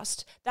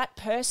trust, that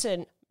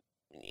person,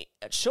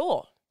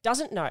 sure,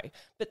 doesn't know.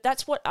 But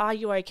that's what Are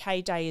You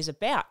OK Day is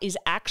about, is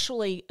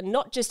actually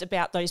not just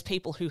about those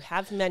people who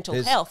have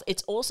mental health.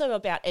 It's also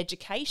about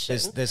education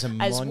there's a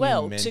as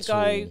well, to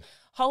go,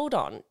 hold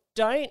on,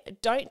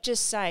 don't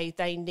just say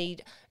they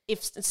need,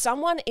 if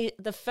someone,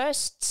 the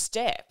first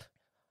step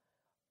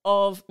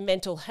of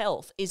mental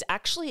health is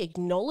actually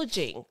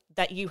acknowledging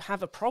that you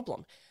have a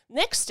problem.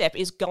 Next step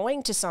is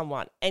going to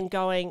someone and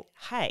going,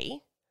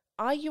 hey,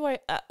 are you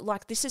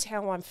like, this is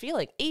how I'm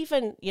feeling.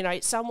 Even,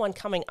 someone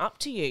coming up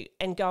to you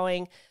and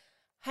going,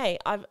 hey,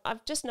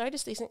 I've just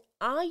noticed these things.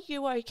 Are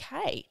you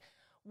okay?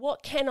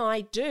 What can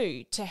I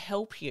do to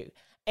help you?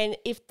 And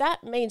if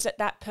that means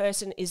that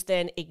person is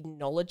then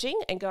acknowledging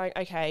and going,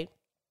 okay,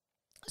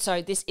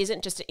 so this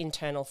isn't just an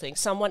internal thing,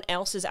 someone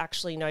else has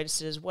actually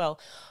noticed it as well.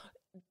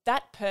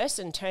 That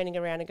person turning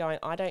around and going,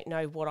 I don't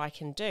know what I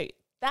can do.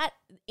 That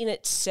in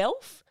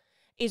itself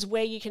is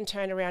where you can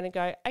turn around and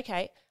go,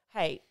 okay,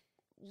 hey,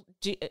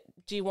 do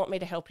you want me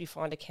to help you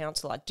find a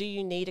counsellor? Do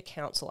you need a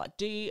counsellor?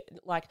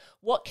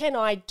 What can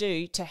I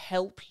do to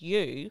help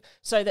you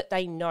so that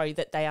they know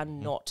that they are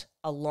not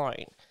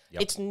alone?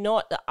 Yep. It's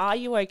not, the Are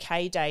You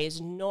OK Day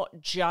is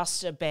not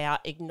just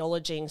about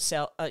acknowledging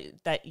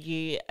that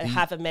you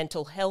have a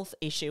mental health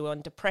issue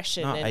and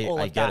depression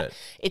of that. It.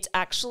 It's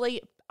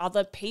actually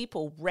other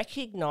people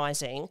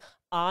recognising,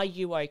 are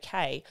you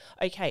okay?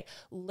 Okay,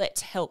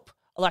 let's help.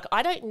 Like,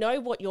 I don't know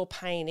what your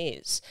pain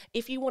is.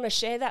 If you want to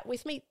share that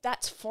with me,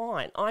 that's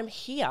fine. I'm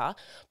here,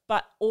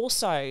 but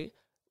also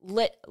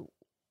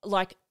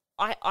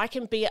I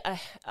can be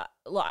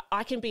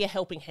a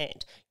helping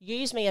hand.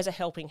 Use me as a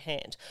helping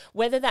hand.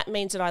 Whether that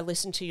means that I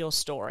listen to your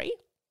story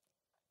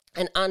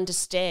and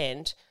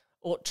understand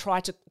or try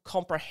to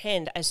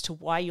comprehend as to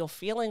why you're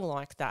feeling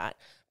like that,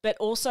 but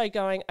also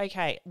going,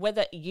 okay,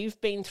 whether you've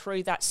been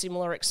through that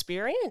similar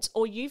experience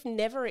or you've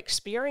never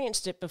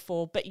experienced it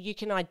before, but you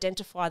can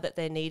identify that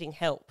they're needing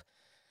help.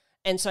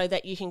 And so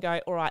that you can go,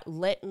 all right,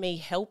 let me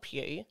help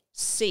you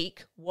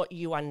seek what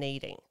you are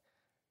needing.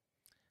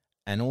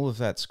 And all of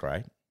that's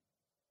great,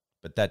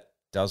 but that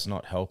does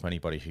not help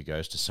anybody who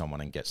goes to someone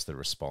and gets the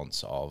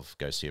response of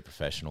go see a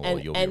professional or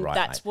you'll be right,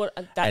 that's mate.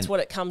 That's what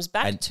it comes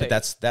back to.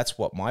 But that's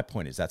what my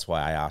point is. That's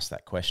why I asked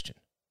that question.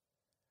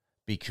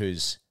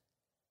 Because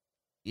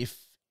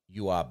if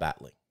you are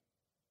battling,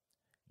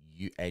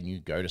 you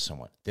go to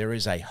someone, there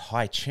is a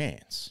high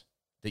chance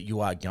that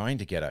you are going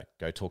to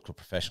go talk to a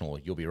professional, or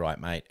you'll be right,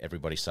 mate,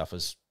 everybody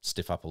suffers,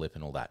 stiff upper lip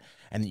and all that,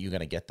 and you're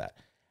going to get that.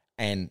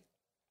 And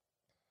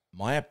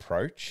my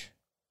approach,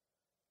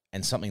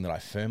 and something that I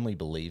firmly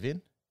believe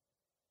in,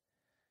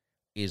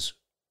 is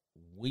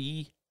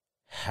we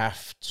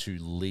have to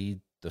lead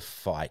the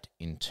fight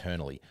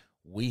internally.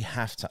 We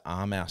have to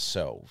arm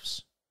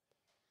ourselves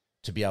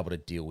to be able to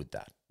deal with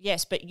that.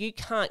 Yes, but you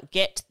can't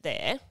get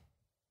there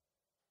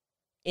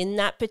in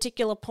that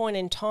particular point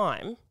in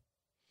time.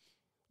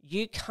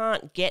 You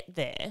can't get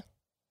there.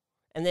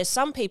 And there's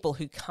some people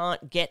who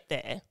can't get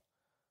there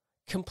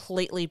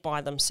completely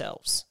by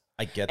themselves.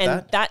 I get and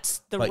that. And that's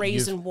the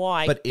reason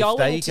why but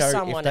going if to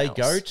someone else. If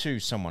they go to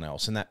someone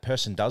else and that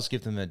person does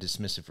give them a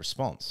dismissive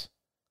response,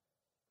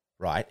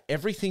 right,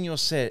 everything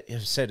you've said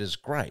is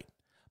great,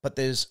 but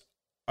there's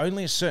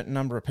only a certain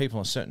number of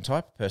people, a certain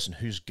type of person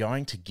who's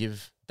going to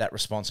give that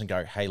response and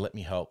go, hey, let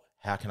me help.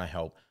 How can I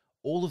help?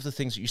 All of the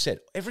things that you said,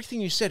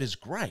 everything you said is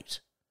great.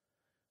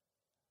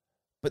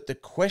 But the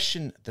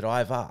question that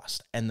I've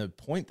asked and the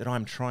point that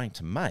I'm trying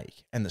to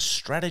make and the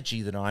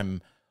strategy that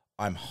I'm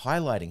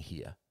highlighting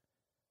here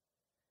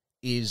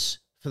is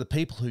for the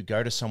people who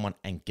go to someone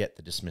and get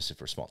the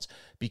dismissive response.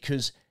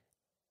 Because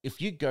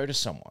if you go to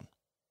someone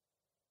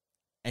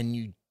and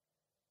you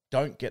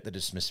don't get the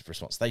dismissive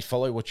response, they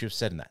follow what you've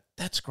said in that,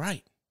 that's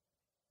great.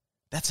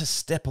 That's a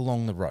step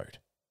along the road.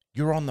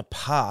 You're on the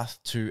path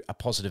to a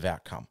positive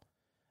outcome.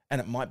 And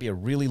it might be a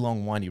really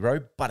long, windy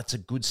road, but it's a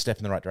good step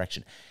in the right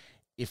direction.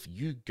 If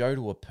you go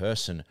to a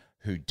person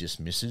who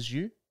dismisses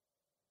you,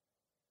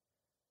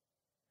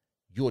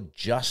 you're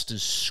just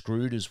as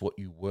screwed as what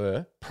you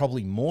were,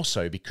 probably more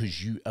so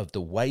because of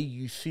the way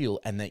you feel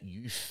and that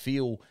you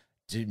feel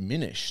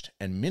diminished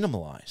and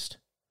minimalized.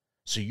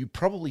 So you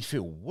probably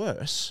feel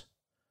worse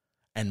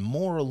and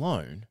more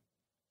alone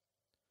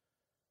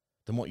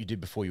than what you did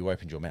before you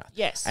opened your mouth.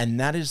 Yes. And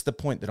that is the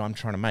point that I'm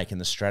trying to make,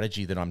 and the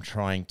strategy that I'm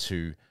trying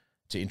to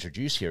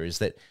introduce here is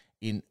that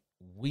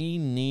we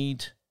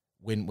need,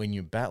 when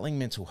you're battling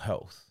mental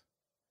health,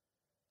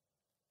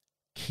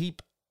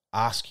 keep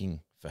asking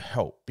for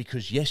help,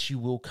 because yes, you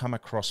will come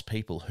across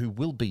people who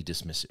will be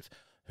dismissive,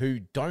 who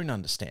don't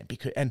understand,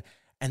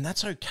 and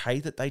that's okay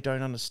that they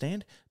don't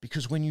understand,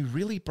 because when you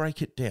really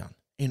break it down,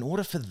 in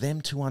order for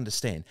them to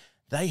understand,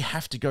 they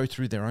have to go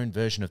through their own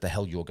version of the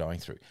hell you're going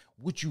through.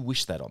 Would you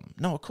wish that on them?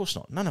 No, of course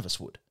not. None of us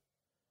would.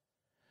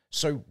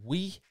 So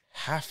we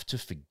have to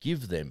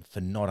forgive them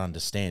for not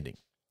understanding,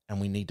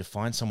 and we need to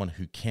find someone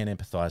who can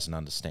empathize and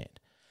understand.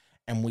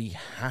 And we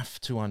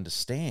have to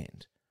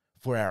understand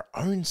for our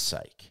own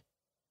sake,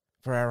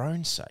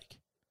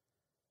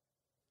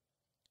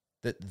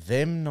 that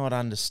them not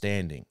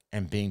understanding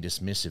and being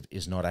dismissive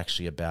is not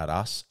actually about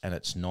us, and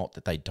it's not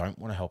that they don't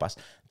want to help us.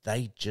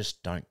 They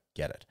just don't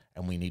get it,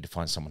 and we need to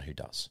find someone who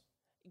does.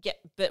 Yeah,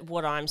 but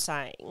what I'm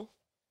saying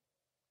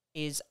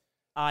is,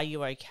 Are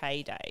You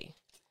Okay Day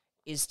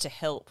is to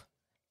help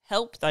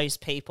those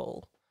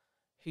people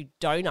who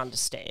don't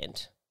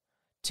understand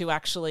to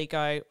actually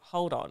go,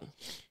 hold on.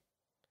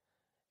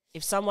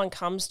 If someone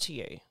comes to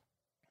you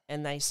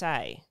and they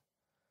say,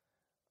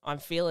 I'm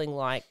feeling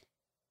like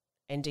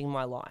ending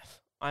my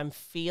life, I'm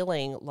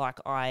feeling like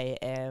I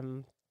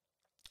am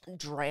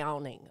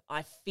drowning,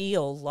 I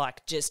feel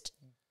like just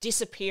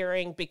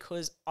disappearing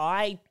because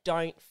I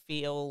don't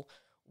feel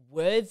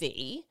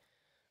worthy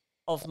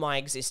of my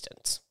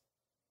existence,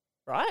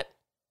 right?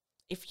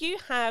 If you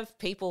have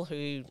people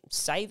who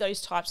say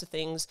those types of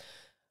things,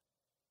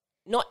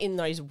 not in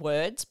those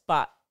words,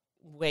 but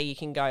where you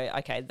can go,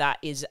 okay, that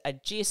is a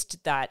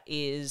gist, that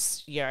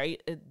is,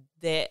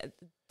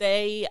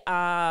 they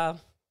are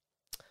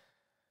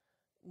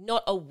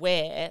not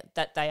aware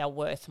that they are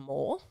worth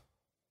more,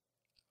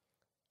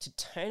 to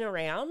turn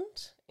around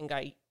and go,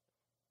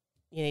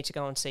 you need to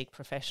go and seek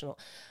professional.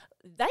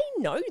 They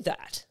know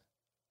that.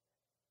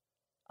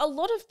 A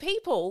lot of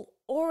people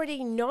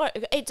already know.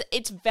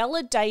 It's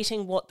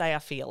validating what they are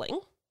feeling,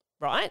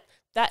 right?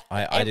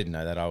 I didn't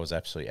know that. I was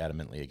absolutely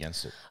adamantly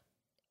against it.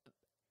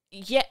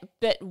 Yeah,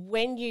 but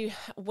when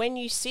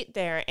you sit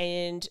there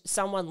and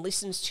someone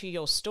listens to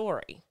your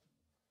story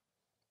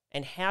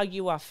and how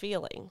you are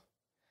feeling,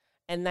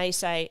 and they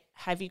say,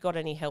 have you got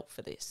any help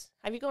for this?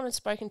 Have you gone and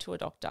spoken to a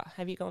doctor?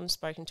 Have you gone and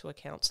spoken to a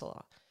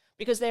counsellor?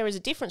 Because there is a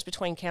difference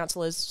between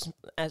counsellors,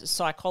 as a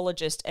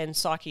psychologist, and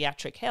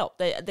psychiatric help.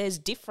 There's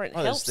different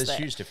helps there's there.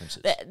 Huge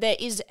differences. There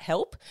is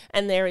help,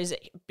 and there is a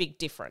big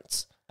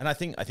difference. And I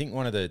think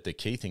one of the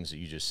key things that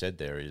you just said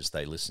there is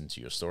they listen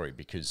to your story,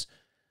 because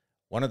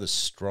one of the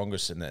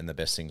strongest and the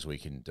best things we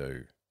can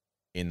do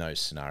in those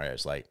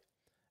scenarios, like,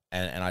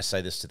 and I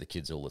say this to the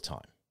kids all the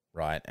time,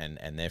 right?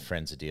 And their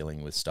friends are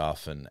dealing with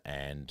stuff, and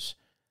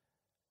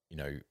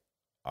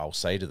I'll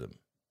say to them,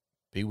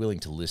 be willing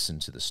to listen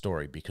to the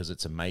story, because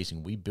it's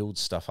amazing. We build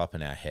stuff up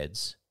in our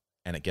heads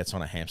and it gets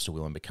on a hamster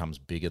wheel and becomes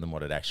bigger than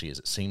what it actually is.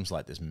 It seems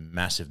like this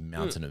massive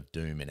mountain of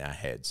doom in our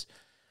heads.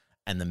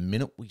 And the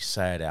minute we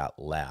say it out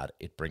loud,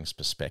 it brings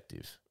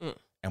perspective.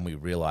 And we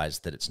realize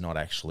that it's not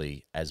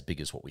actually as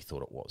big as what we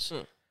thought it was.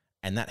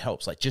 And that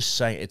helps. Like, just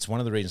saying, it's one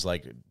of the reasons,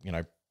 like,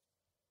 you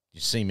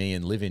see me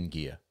in Livin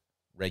gear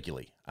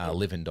regularly.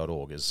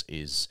 Livin.org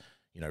is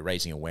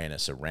raising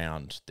awareness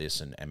around this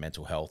and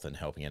mental health and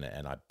helping in it.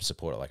 And I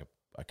support it. Like,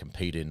 I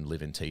compete in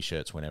Livin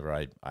t-shirts whenever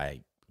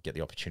I get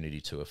the opportunity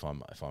to, if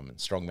I'm in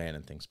strongman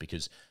and things,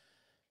 because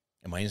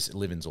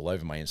Livin's all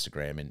over my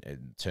Instagram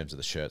in terms of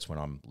the shirts when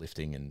I'm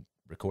lifting and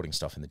recording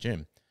stuff in the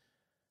gym.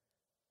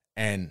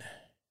 And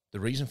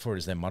the reason for it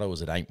is their motto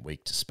is, it ain't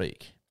weak to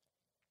speak.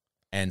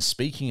 And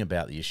speaking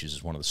about the issues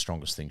is one of the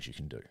strongest things you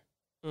can do.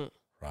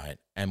 Right?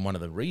 And one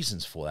of the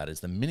reasons for that is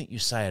the minute you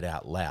say it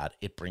out loud,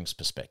 it brings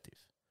perspective.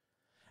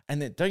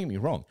 And then, don't get me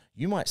wrong,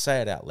 you might say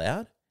it out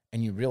loud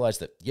and you realize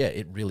that, yeah,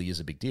 it really is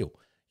a big deal.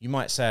 You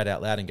might say it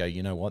out loud and go,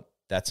 you know what,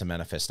 that's a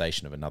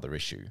manifestation of another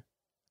issue.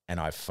 And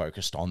I've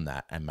focused on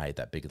that and made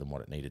that bigger than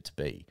what it needed to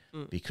be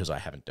because I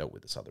haven't dealt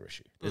with this other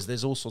issue.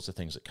 There's all sorts of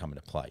things that come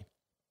into play.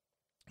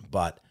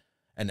 But,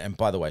 and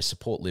by the way,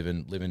 support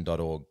Livin,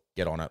 livin.org,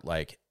 get on it.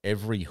 Like,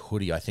 every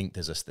hoodie, I think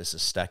there's a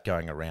stat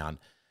going around,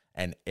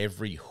 and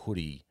every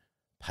hoodie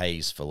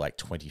pays for like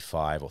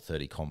 25 or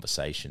 30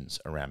 conversations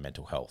around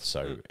mental health.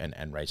 So,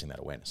 and raising that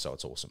awareness. So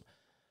it's awesome.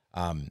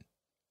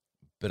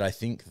 But I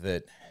think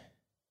that,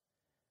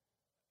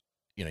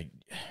 you know,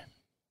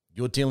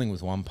 you're dealing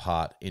with one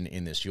part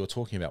in this. You're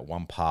talking about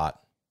one part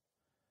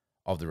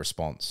of the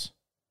response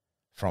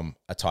from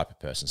a type of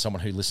person,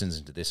 someone who listens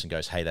into this and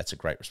goes, hey, that's a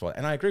great response.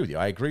 And I agree with you.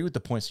 I agree with the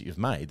points that you've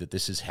made, that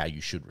this is how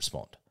you should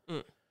respond,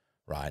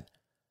 right?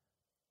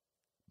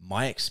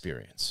 My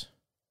experience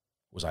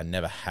was I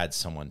never had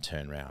someone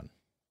turn around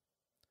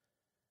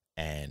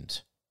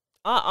and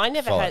I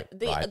never follow, had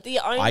right? the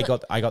only. I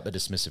got the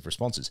dismissive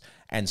responses.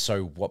 And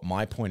so what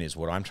my point is,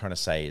 what I'm trying to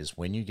say is,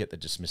 when you get the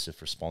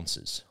dismissive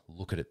responses,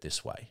 look at it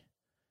this way.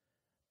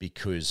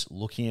 Because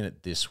looking at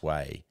it this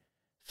way,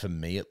 for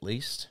me at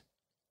least,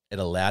 it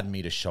allowed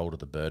me to shoulder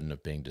the burden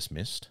of being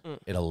dismissed.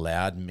 It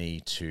allowed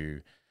me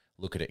to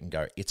look at it and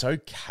go, it's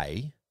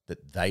okay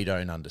that they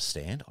don't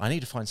understand. I need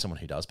to find someone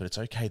who does, but it's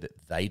okay that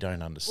they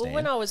don't understand. Well,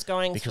 when I was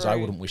going because through, I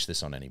wouldn't wish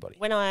this on anybody.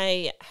 When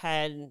I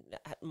had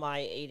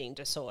my eating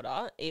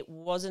disorder, it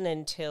wasn't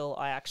until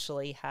I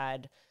actually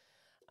had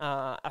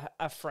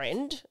a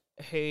friend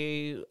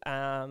who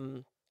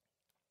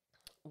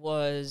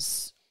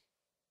was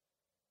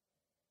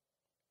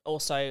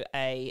also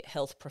a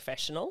health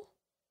professional.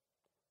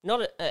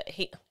 Not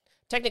he,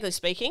 technically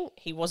speaking,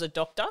 he was a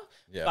doctor,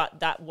 but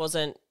that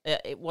wasn't.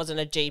 It wasn't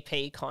a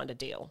GP kind of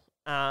deal.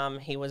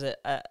 He was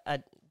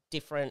a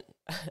different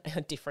a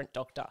different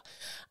doctor,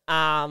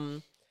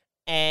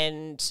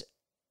 and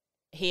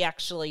he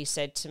actually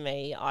said to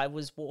me, I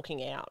was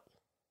walking out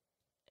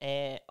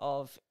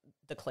of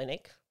the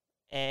clinic,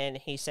 and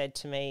he said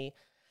to me,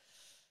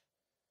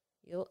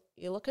 "You're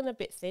looking a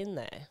bit thin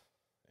there."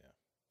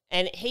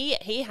 And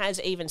he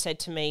has even said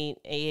to me,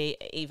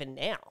 even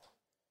now,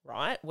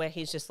 right, where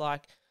he's just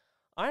like,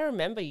 I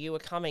remember you were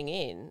coming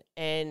in,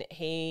 and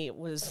he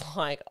was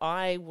like,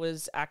 I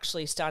was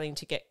actually starting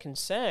to get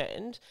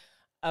concerned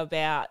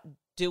about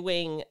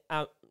doing,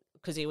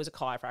 because he was a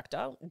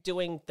chiropractor,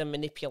 doing the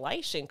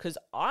manipulation, because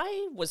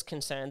I was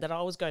concerned that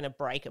I was going to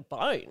break a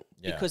bone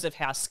because of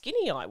how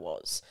skinny I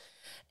was.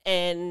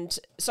 And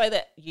so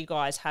that you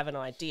guys have an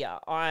idea,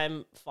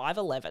 I'm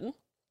 5'11",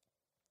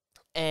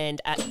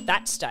 and at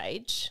that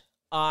stage,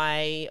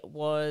 I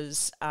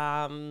was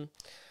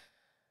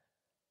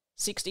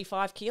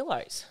 65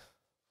 kilos.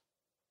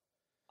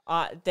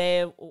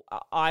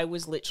 I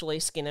was literally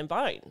skin and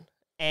bone,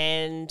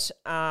 and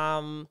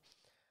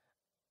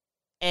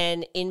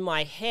in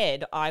my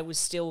head, I was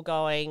still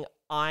going,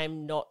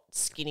 I'm not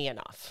skinny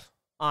enough.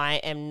 I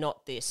am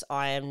not this.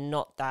 I am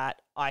not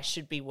that. I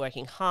should be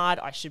working hard.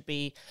 I should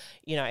be,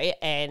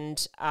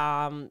 and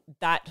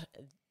that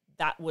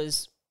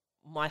was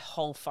my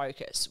whole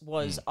focus.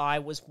 Was I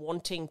was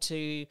wanting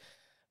to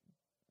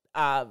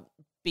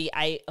be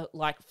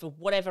for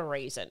whatever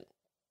reason,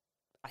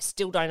 I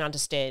still don't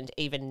understand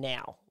even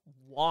now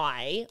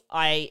why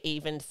I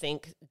even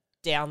think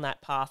down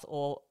that path,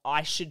 or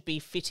I should be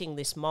fitting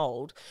this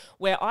mold,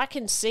 where I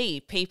can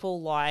see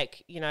people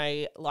like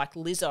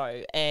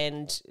Lizzo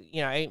and,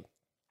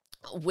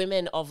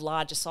 women of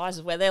larger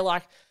sizes, where they're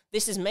like,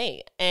 this is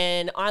me.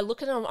 And I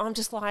look at them, I'm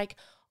just like,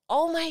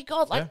 oh my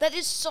God, that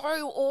is so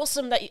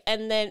awesome.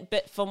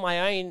 But for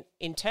my own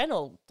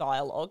internal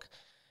dialogue,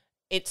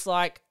 it's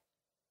like,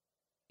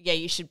 yeah,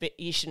 you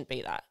shouldn't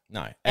be that.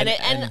 No.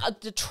 And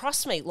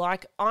trust me,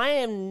 like, I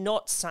am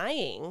not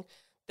saying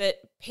that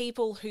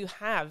people who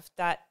have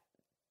that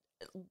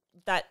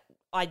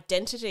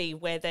identity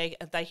where they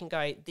can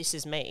go, this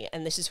is me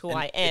and this is who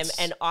I am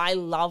and I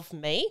love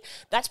me.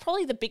 That's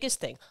probably the biggest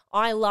thing.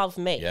 I love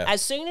me. Yeah.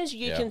 As soon as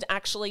you can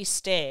actually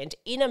stand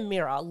in a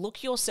mirror,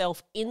 look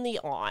yourself in the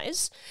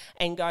eyes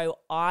and go,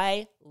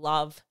 I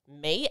love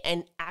me,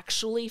 and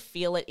actually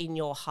feel it in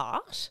your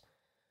heart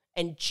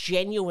and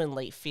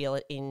genuinely feel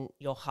it in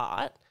your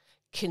heart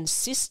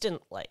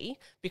consistently,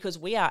 because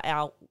we are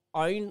our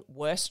own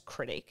worst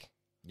critic.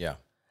 Yeah.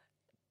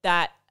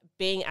 That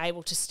being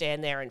able to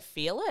stand there and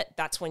feel it,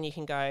 that's when you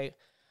can go,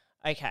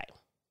 okay,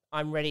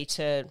 I'm ready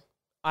to,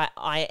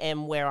 I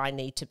am where I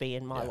need to be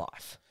in my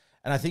life.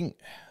 And I think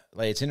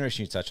it's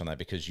interesting you touch on that,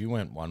 because you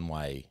went one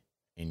way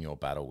in your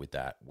battle with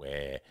that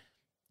where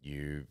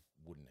you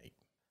wouldn't eat.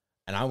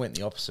 And I went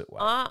the opposite way.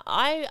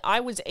 I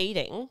was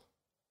eating,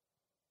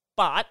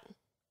 but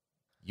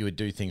you would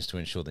do things to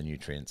ensure the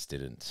nutrients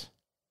didn't.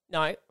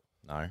 No.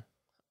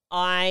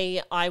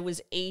 I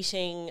was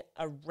eating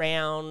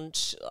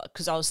around,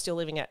 because I was still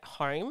living at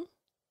home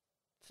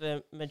for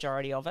the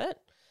majority of it.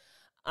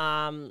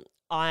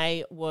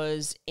 I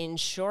was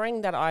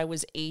ensuring that I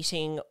was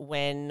eating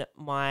when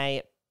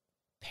my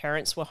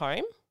parents were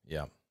home.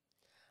 Yeah.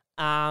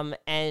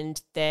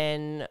 And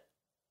then,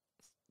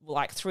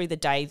 like, through the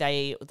day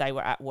they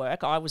were at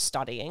work. I was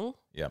studying.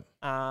 Yeah.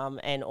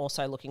 And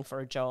also looking for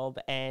a job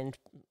and,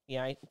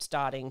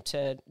 starting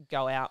to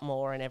go out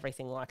more and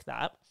everything like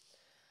that.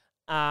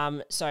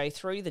 So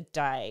through the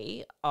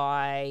day,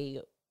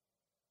 I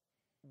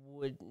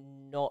would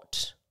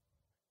not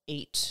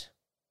eat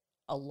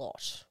a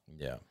lot.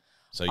 Yeah.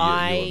 So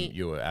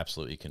you were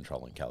absolutely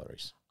controlling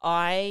calories.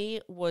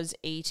 I was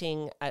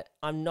eating.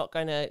 I'm not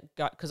going to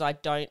go because I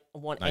don't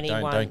want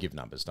anyone. Don't give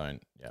numbers.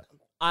 Don't. Yeah.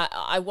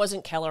 I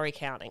wasn't calorie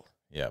counting.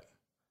 Yeah.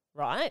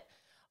 Right.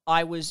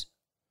 I was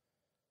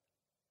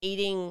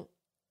eating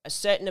a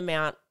certain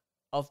amount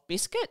of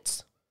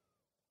biscuits.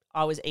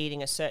 I was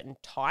eating a certain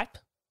type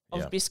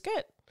of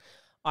biscuit.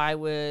 I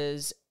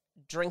was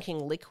drinking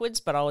liquids,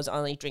 but I was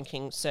only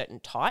drinking certain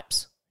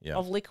types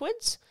of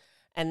liquids.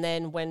 And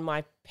then when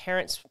my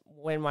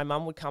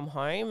mum would come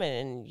home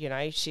and, you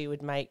know, she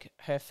would make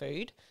her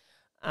food,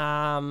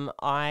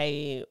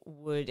 I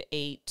would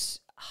eat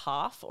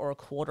half or a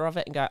quarter of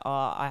it and go,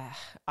 I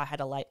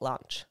had a late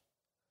lunch.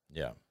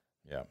 Yeah,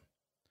 yeah.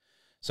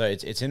 So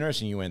it's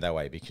interesting you went that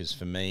way because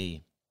for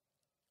me,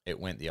 it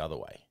went the other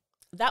way.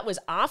 That was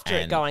after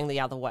it going the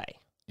other way.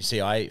 You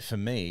see, for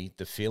me,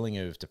 the feeling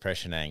of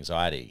depression and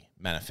anxiety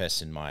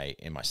manifests in my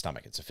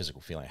stomach. It's a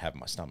physical feeling I have in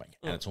my stomach,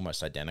 and it's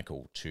almost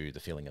identical to the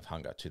feeling of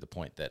hunger to the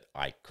point that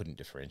I couldn't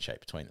differentiate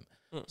between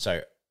them.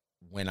 So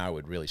when I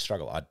would really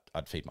struggle,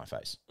 I'd feed my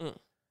face,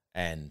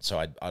 and so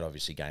I'd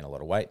obviously gain a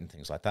lot of weight and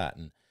things like that.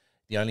 And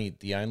the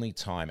only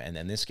time, and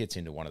then this gets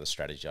into one of the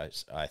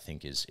strategies I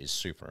think is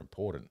super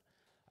important.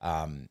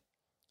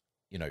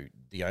 You know,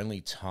 the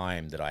only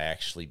time that I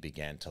actually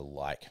began to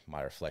like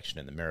my reflection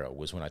in the mirror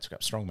was when I took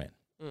up strongman.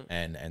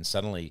 And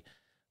suddenly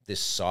this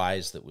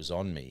size that was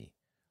on me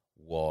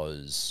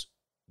was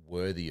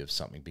worthy of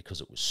something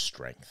because it was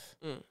strength.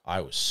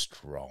 I was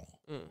strong,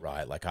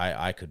 right? Like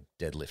I could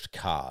deadlift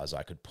cars,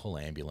 I could pull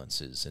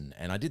ambulances, and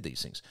I did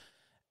these things.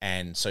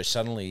 And so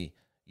suddenly,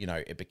 you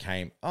know, it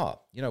became, oh,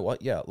 you know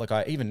what? Yeah,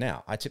 like even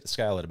now, I tip the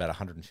scale at about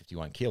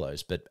 151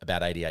 kilos, but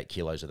about 88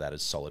 kilos of that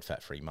is solid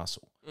fat-free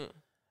muscle.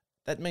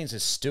 That means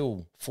there's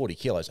still 40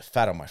 kilos of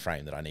fat on my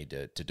frame that I need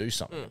to do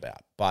something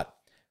about. But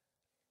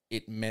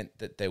it meant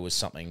that there was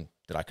something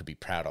that I could be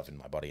proud of in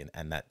my body,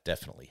 and that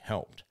definitely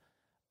helped.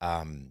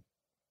 But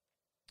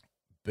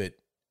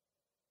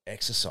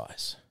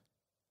exercise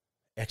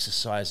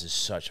is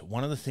such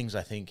one of the things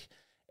I think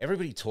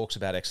everybody talks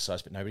about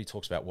exercise, but nobody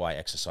talks about why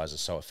exercise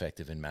is so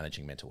effective in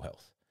managing mental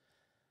health.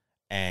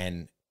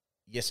 And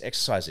yes,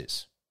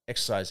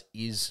 exercise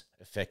is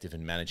effective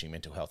in managing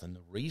mental health. And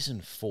the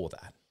reason for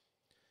that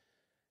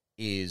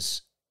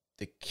is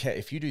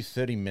if you do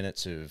 30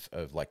 minutes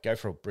of like go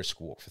for a brisk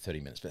walk for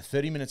 30 minutes, but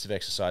 30 minutes of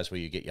exercise where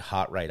you get your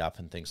heart rate up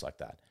and things like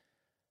that,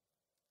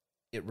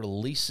 it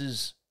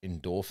releases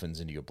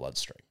endorphins into your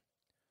bloodstream.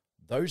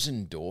 Those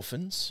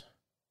endorphins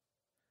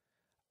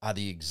are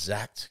the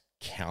exact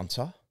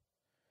counter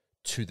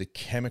to the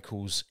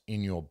chemicals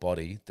in your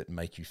body that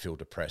make you feel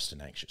depressed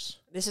and anxious.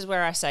 This is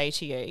where I say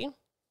to you,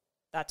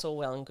 that's all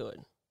well and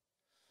good.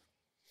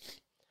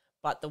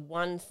 But the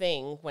one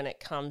thing when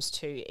it comes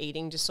to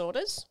eating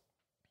disorders,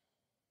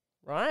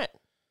 right,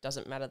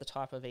 doesn't matter the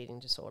type of eating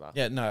disorder.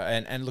 Yeah, no,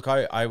 and look,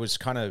 I was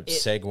kind of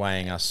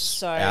segueing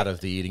us out of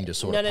the eating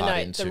disorder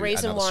part into the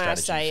reason why I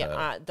say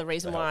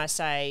I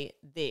say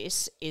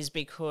this is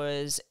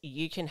because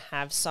you can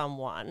have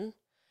someone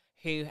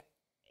who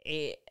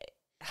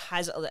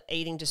has an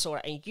eating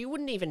disorder and you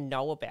wouldn't even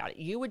know about it.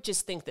 You would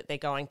just think that they're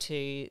going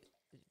to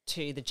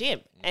the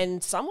gym,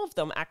 and some of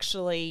them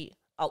actually,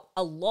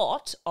 a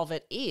lot of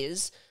it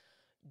is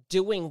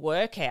doing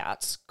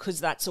workouts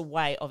because that's a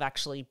way of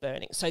actually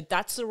burning. So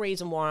that's the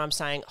reason why I'm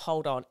saying,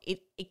 hold on,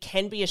 it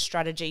can be a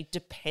strategy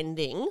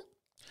depending.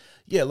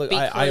 Yeah, look,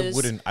 I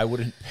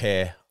wouldn't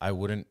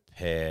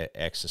pair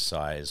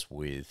exercise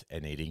with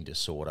an eating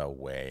disorder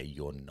where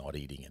you're not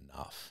eating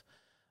enough.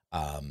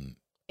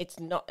 It's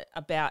not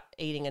about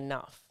eating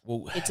enough.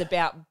 Well, it's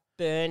about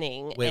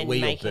burning where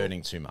you're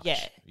burning too much.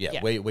 Yeah.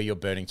 Where you're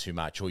burning too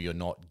much, or you're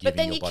not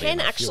giving your body enough fuel. But then you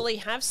can actually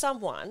have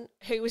someone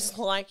who is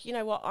like, you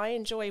know what, I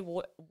enjoy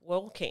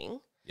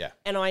walking. Yeah.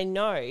 And I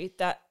know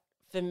that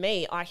for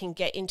me, I can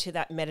get into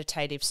that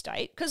meditative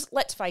state. Because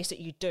let's face it,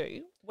 you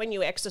do. When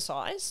you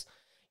exercise,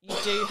 you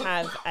do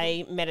have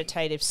a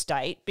meditative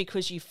state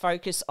because you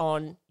focus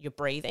on your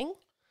breathing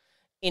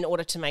in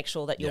order to make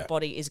sure that your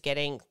body is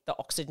getting the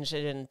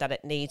oxygen that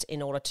it needs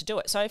in order to do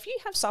it. So if you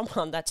have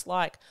someone that's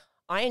like,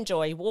 I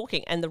enjoy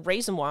walking, and the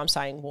reason why I'm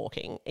saying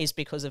walking is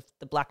because of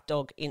the Black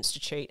Dog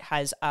Institute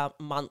has a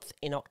month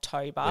in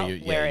October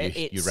where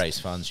you raise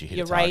funds, you hit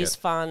you a target. raise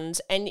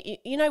funds, and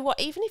you know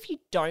what? Even if you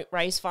don't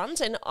raise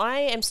funds, and I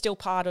am still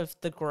part of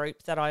the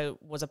group that I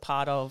was a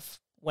part of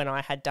when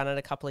I had done it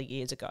a couple of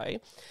years ago.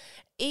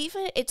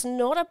 Even it's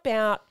not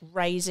about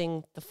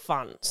raising the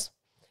funds;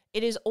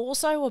 it is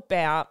also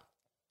about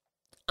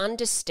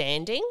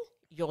understanding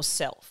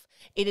yourself.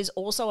 It is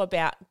also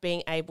about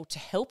being able to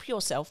help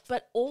yourself,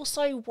 but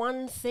also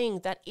one thing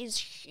that is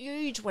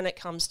huge when it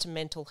comes to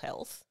mental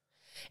health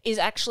is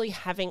actually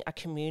having a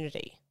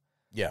community.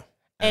 Yeah.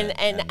 And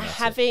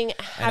having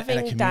a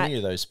community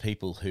of those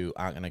people who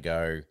aren't going to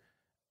go,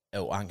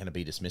 or aren't going to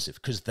be dismissive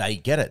because they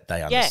get it,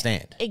 they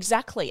understand. Yeah,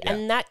 exactly. Yeah.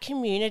 And that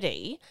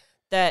community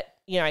that,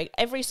 you know,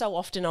 every so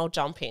often I'll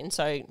jump in.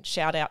 So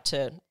shout out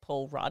to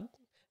Paul Rudd.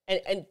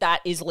 And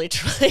that is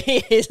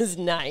literally his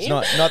name.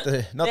 It's not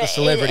the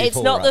celebrity. It's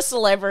Paul not Rudd. the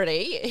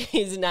celebrity.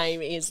 His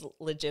name is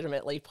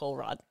legitimately Paul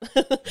Rudd.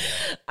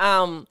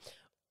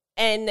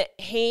 And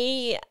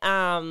he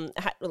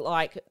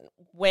like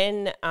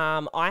when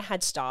I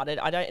had started,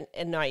 I don't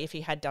know if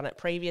he had done it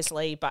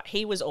previously, but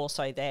he was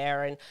also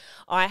there, and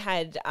I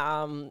had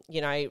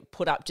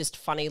put up just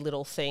funny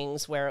little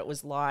things where it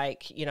was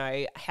like,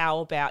 how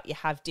about you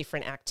have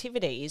different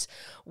activities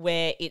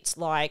where it's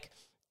like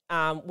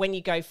when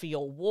you go for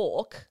your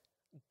walk,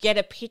 get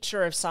a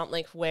picture of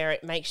something where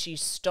it makes you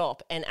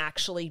stop and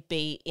actually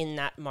be in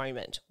that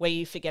moment, where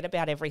you forget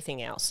about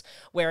everything else,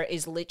 where it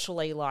is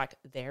literally like,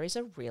 there is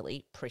a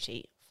really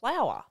pretty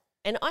flower.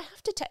 And I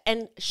have to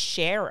and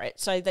share it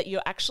so that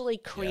you're actually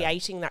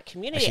creating that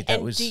community.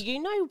 Actually, do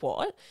you know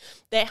what?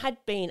 There had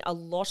been a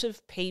lot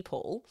of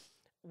people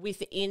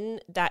within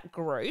that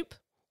group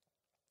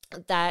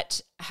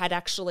that had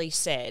actually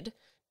said,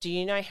 do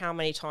you know how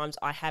many times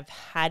I have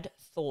had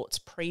thoughts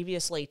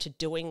previously to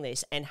doing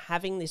this, and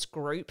having this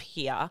group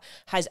here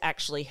has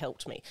actually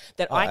helped me?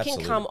 That I can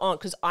come on,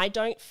 because I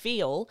don't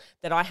feel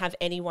that I have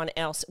anyone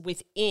else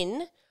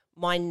within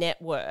my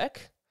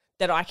network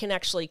that I can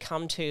actually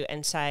come to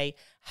and say,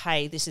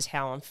 hey, this is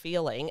how I'm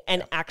feeling,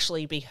 and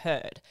actually be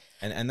heard.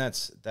 And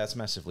that's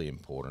massively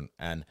important.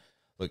 And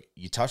look,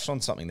 you touched on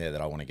something there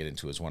that I want to get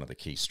into as one of the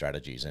key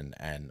strategies, and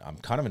I'm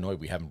kind of annoyed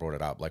we haven't brought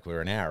it up. Like,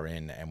 we're an hour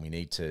in and we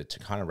need to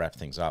kind of wrap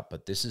things up,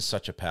 but this is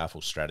such a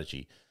powerful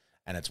strategy,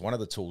 and it's one of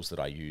the tools that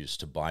I use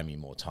to buy me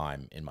more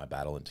time in my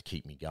battle and to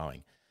keep me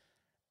going.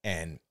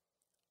 And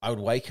I would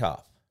wake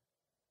up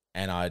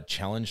and I'd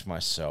challenge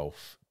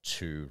myself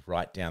to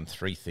write down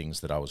 3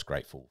 things that I was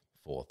grateful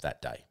for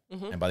that day.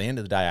 And by the end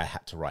of the day, I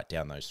had to write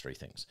down those 3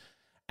 things.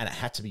 And it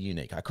had to be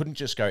unique. I couldn't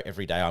just go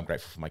every day, I'm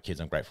grateful for my kids,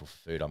 I'm grateful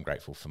for food, I'm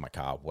grateful for my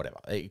car, whatever.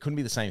 It couldn't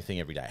be the same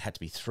thing every day. It had to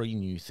be 3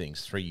 new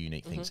things, 3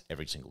 unique things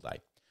every single day.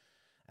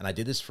 And I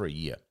did this for a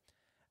year.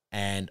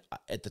 And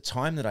at the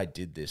time that I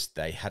did this,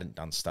 they hadn't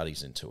done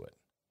studies into it,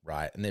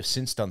 right? And they've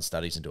since done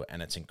studies into it,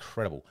 and it's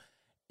incredible.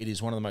 It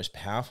is one of the most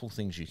powerful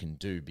things you can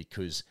do,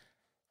 because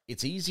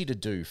it's easy to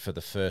do for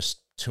the first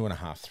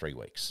 2.5, 3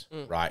 weeks,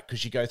 right?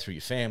 Because you go through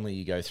your family,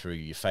 you go through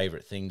your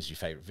favorite things, your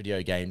favorite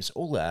video games,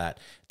 all that.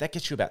 That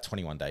gets you about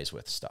 21 days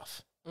worth of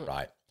stuff,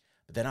 right?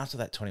 But then after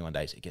that 21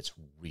 days, it gets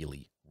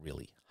really,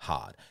 really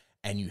hard.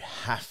 And you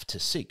have to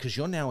see, because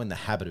you're now in the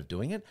habit of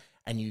doing it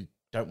and you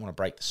don't want to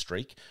break the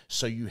streak.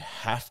 So you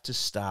have to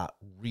start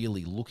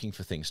really looking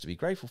for things to be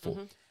grateful for.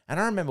 And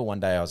I remember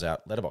one day I was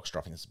out letterbox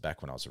dropping, this is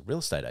back when I was a real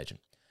estate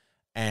agent,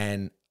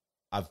 and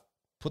I've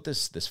put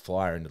this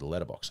flyer into the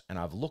letterbox, and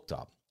I've looked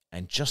up,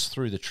 and just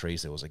through the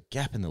trees, there was a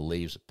gap in the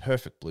leaves, a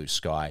perfect blue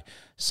sky,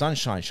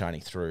 sunshine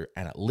shining through,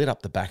 and it lit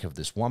up the back of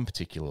this one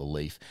particular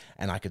leaf,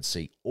 and I could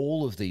see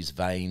all of these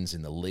veins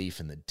in the leaf,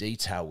 and the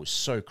detail was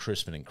so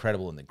crisp and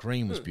incredible, and the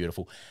green was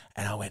beautiful.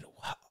 And I went,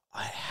 wow,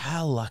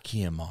 how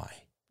lucky am I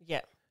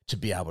to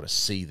be able to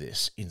see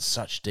this in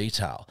such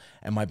detail?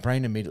 And my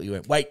brain immediately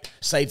went, wait,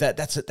 save that.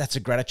 That's a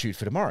gratitude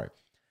for tomorrow.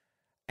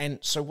 And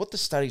so what the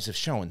studies have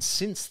shown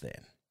since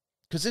then,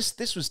 because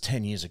this was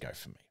 10 years ago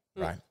for me,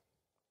 right?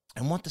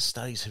 And what the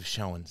studies have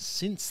shown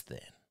since then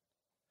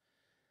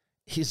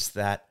is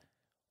that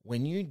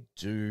when you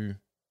do,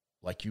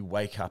 like, you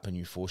wake up and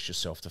you force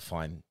yourself to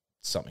find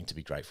something to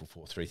be grateful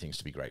for, 3 things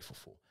to be grateful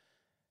for,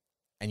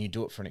 and you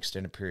do it for an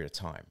extended period of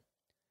time,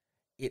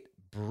 it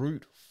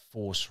brute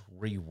force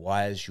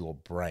rewires your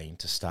brain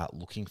to start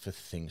looking for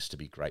things to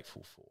be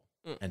grateful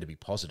for and to be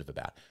positive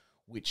about,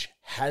 which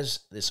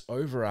has this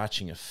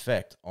overarching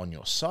effect on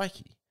your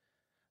psyche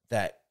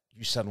that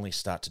you suddenly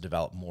start to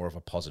develop more of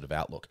a positive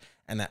outlook.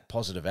 And that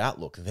positive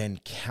outlook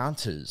then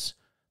counters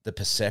the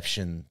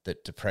perception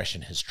that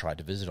depression has tried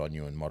to visit on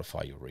you and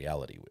modify your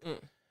reality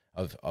with,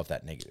 of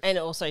that negative. And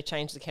it also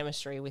changes the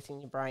chemistry within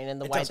your brain and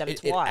the way that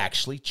it's wired. It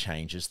actually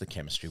changes the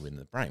chemistry within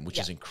the brain, which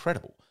is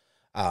incredible.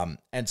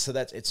 And so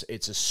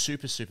it's a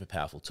super, super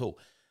powerful tool.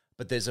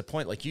 But there's a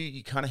point, like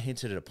you kind of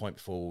hinted at a point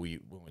before when we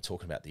were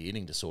talking about the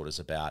eating disorders,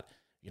 about,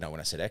 when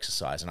I said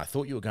exercise, and I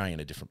thought you were going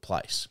in a different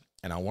place.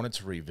 And I wanted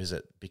to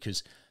revisit,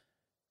 because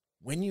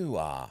when you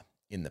are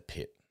in the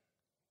pit,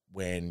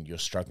 when you're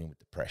struggling with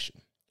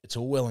depression, it's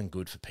all well and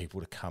good for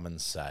people to come and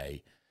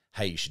say,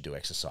 hey, you should do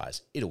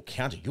exercise. It'll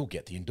counter. You'll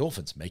get the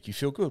endorphins, make you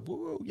feel good.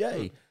 Woo,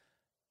 yay.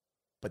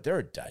 But there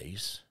are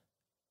days,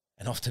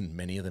 and often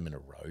many of them in a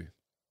row,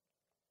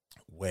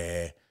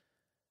 where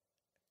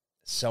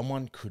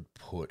someone could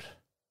put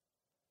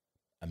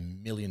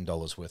 $1 million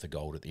worth of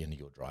gold at the end of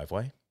your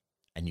driveway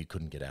and you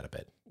couldn't get out of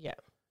bed. Yeah.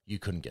 You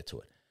couldn't get to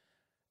it.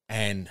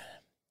 And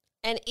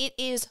it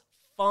is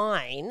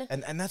fine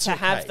and that's to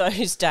have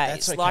those days.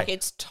 That's okay. Like,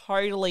 it's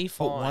totally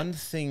fine. But one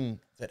thing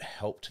that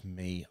helped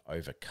me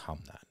overcome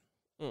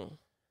that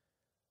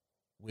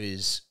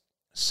was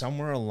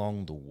somewhere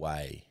along the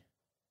way,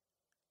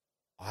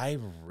 I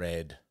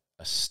read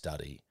a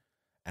study,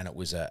 and it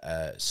was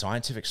a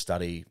scientific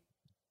study,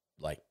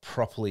 like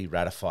properly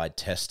ratified,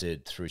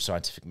 tested through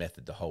scientific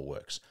method, the whole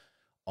works,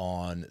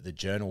 on the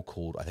journal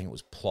called, I think it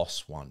was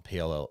PLOS One,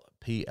 PLOSONE.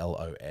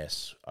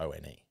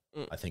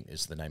 I think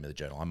is the name of the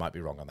journal. I might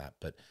be wrong on that.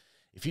 But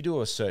if you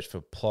do a search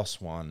for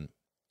PLOS One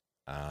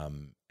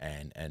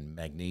and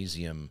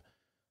magnesium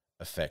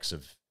effects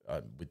of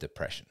with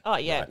depression. Oh,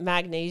 yeah, right?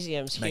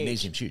 magnesium's huge.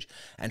 Magnesium's huge.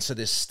 And so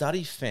this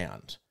study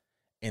found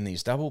in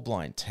these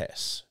double-blind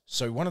tests,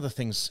 so one of the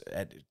things,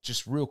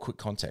 just real quick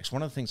context,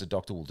 one of the things a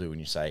doctor will do when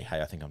you say,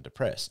 hey, I think I'm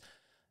depressed,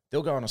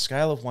 they'll go on a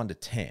scale of 1 to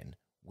 10,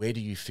 where do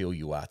you feel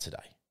you are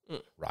today,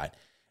 right?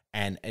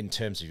 And in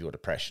terms of your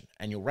depression,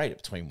 and you'll rate it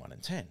between 1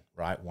 and 10,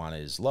 right? 1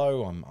 is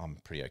low, I'm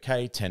pretty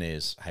okay. 10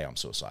 is, hey, I'm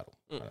suicidal,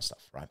 kind of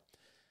stuff, right?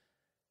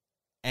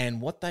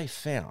 And what they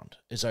found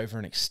is over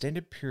an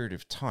extended period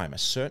of time, a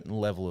certain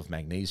level of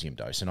magnesium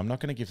dose, and I'm not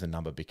going to give the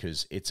number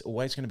because it's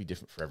always going to be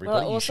different for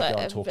everybody. Well, also, you should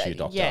go and talk to your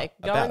doctor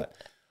about it.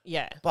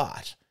 Yeah.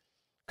 But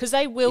because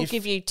they will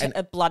give you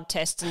a blood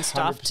test and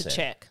stuff to 100%.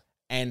 check.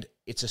 And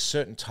it's a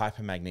certain type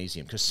of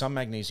magnesium, because some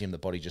magnesium the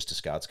body just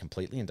discards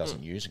completely and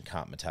doesn't use and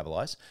can't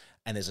metabolize.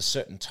 And there's a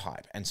certain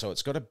type. And so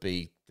it's got to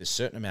be this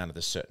certain amount of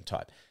this certain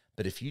type.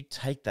 But if you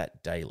take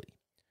that daily,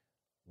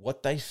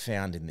 what they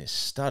found in this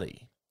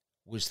study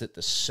was that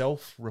the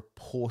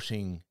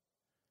self-reporting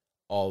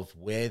of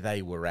where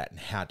they were at and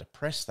how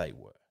depressed they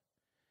were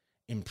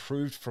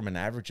improved from an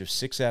average of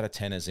 6 out of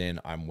 10 as in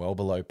I'm well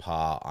below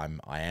par.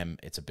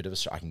 It's a bit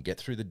of I can get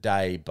through the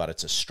day, but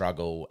it's a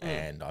struggle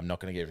and I'm not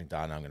going to get everything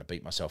done. I'm going to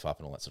beat myself up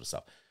and all that sort of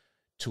stuff,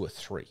 to a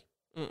 3,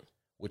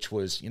 which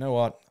was, you know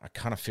what? I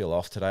kind of feel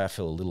off today. I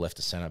feel a little left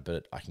of center,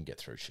 but I can get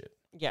through shit.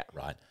 Yeah.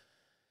 Right.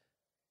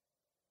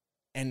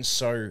 And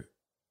so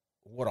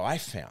what I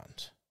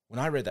found when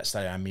I read that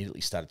study, I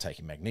immediately started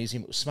taking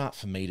magnesium. It was smart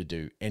for me to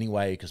do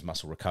anyway because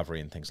muscle recovery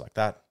and things like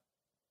that.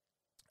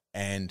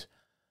 And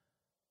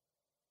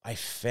I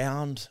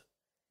found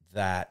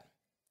that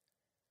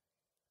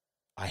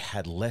I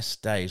had less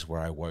days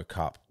where I woke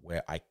up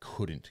where I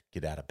couldn't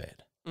get out of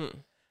bed.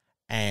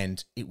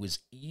 And it was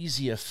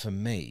easier for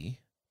me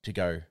to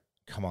go,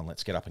 come on,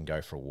 let's get up and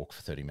go for a walk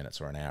for 30 minutes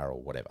or an hour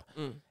or whatever.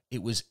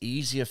 It was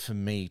easier for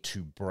me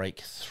to break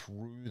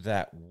through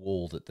that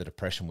wall that the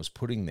depression was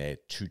putting there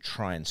to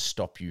try and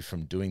stop you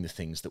from doing the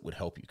things that would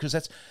help you.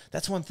 Because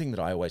that's one thing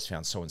that I always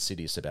found so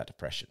insidious about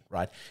depression,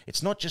 right?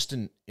 It's not just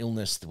an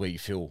illness where you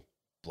feel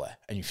blah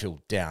and you feel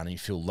down and you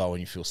feel low and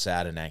you feel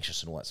sad and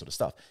anxious and all that sort of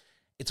stuff.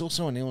 It's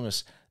also an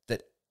illness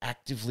that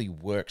actively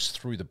works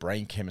through the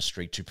brain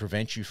chemistry to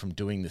prevent you from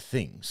doing the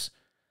things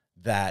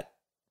that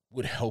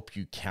would help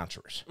you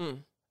counter it.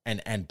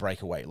 And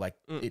break away. Like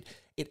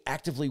it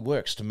actively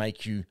works to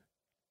make you,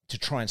 to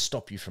try and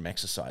stop you from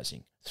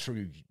exercising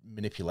through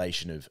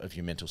manipulation of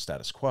your mental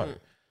status quo.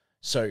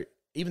 So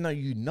even though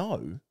you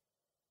know,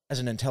 as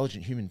an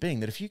intelligent human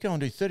being, that if you go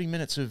and do 30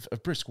 minutes of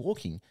brisk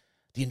walking,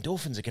 the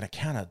endorphins are going to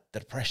counter the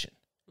depression.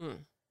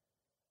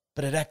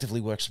 But it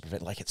actively works to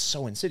prevent, like it's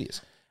so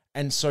insidious.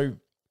 And so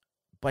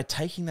by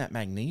taking that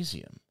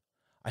magnesium,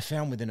 I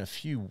found within a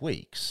few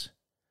weeks,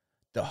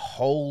 the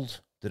hold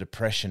the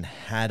depression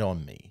had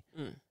on me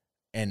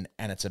and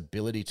its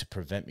ability to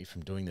prevent me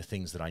from doing the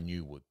things that I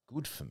knew were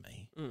good for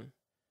me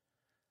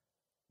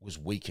was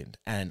weakened,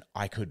 and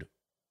I could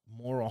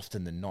more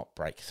often than not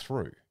break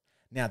through.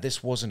 Now,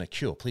 this wasn't a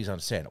cure. Please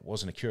understand, it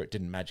wasn't a cure. It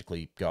didn't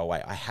magically go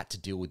away. I had to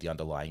deal with the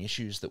underlying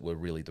issues that were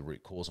really the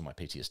root cause of my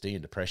PTSD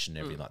and depression and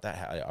everything like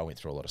that. I went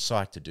through a lot of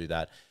psych to do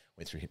that,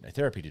 went through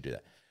hypnotherapy to do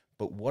that.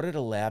 But what it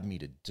allowed me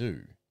to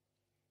do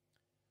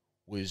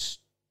was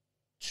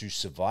to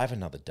survive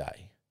another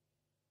day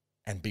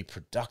and be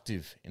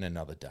productive in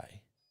another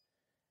day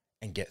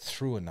and get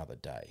through another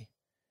day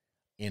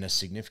in a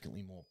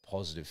significantly more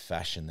positive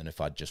fashion than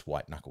if I'd just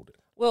white-knuckled it.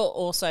 Well,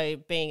 also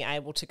being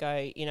able to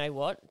go, you know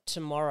what,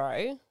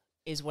 tomorrow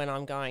is when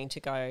I'm going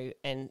to go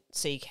and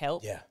seek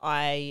help. Yeah.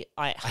 I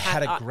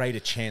had a greater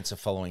chance of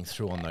following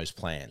through on those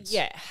plans.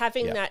 Yeah,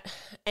 having that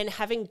and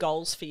having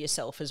goals for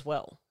yourself as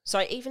well.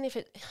 So even if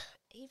it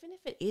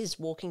is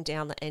walking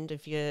down the end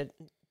of your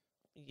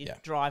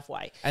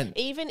driveway, and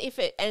even if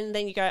it, and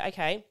then you go,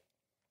 okay,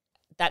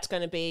 that's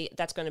going to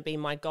be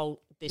my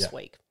goal this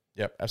week.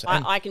 Yep,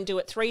 absolutely. I can do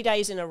it 3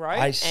 days in a row,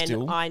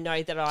 and I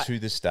know that to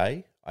this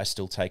day, I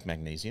still take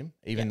magnesium,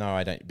 even though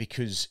I don't,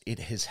 because it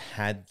has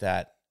had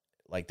that,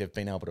 like they've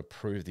been able to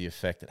prove the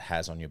effect it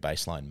has on your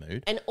baseline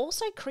mood. And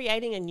also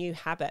creating a new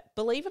habit.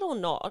 Believe it or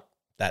not,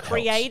 that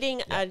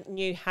creating a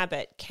new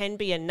habit can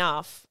be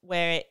enough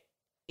where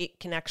it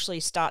can actually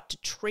start to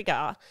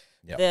trigger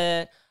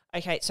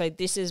okay, so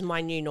this is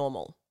my new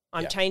normal.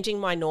 I'm changing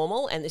my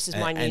normal, and this is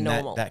my new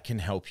normal. That can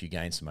help you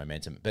gain some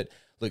momentum. But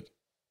look,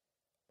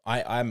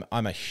 I'm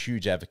a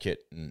huge advocate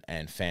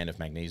and fan of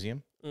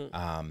magnesium.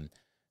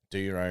 Do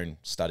your own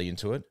study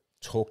into it.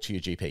 Talk to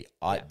your GP.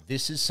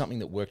 This is something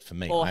that worked for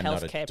me. Or I'm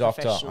not a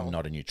doctor. I'm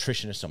not a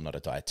nutritionist. I'm not a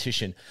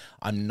dietitian.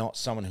 I'm not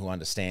someone who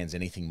understands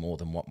anything more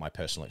than what my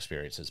personal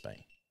experience has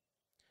been.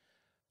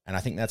 And I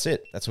think that's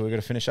it. That's where we're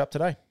going to finish up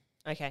today.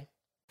 Okay.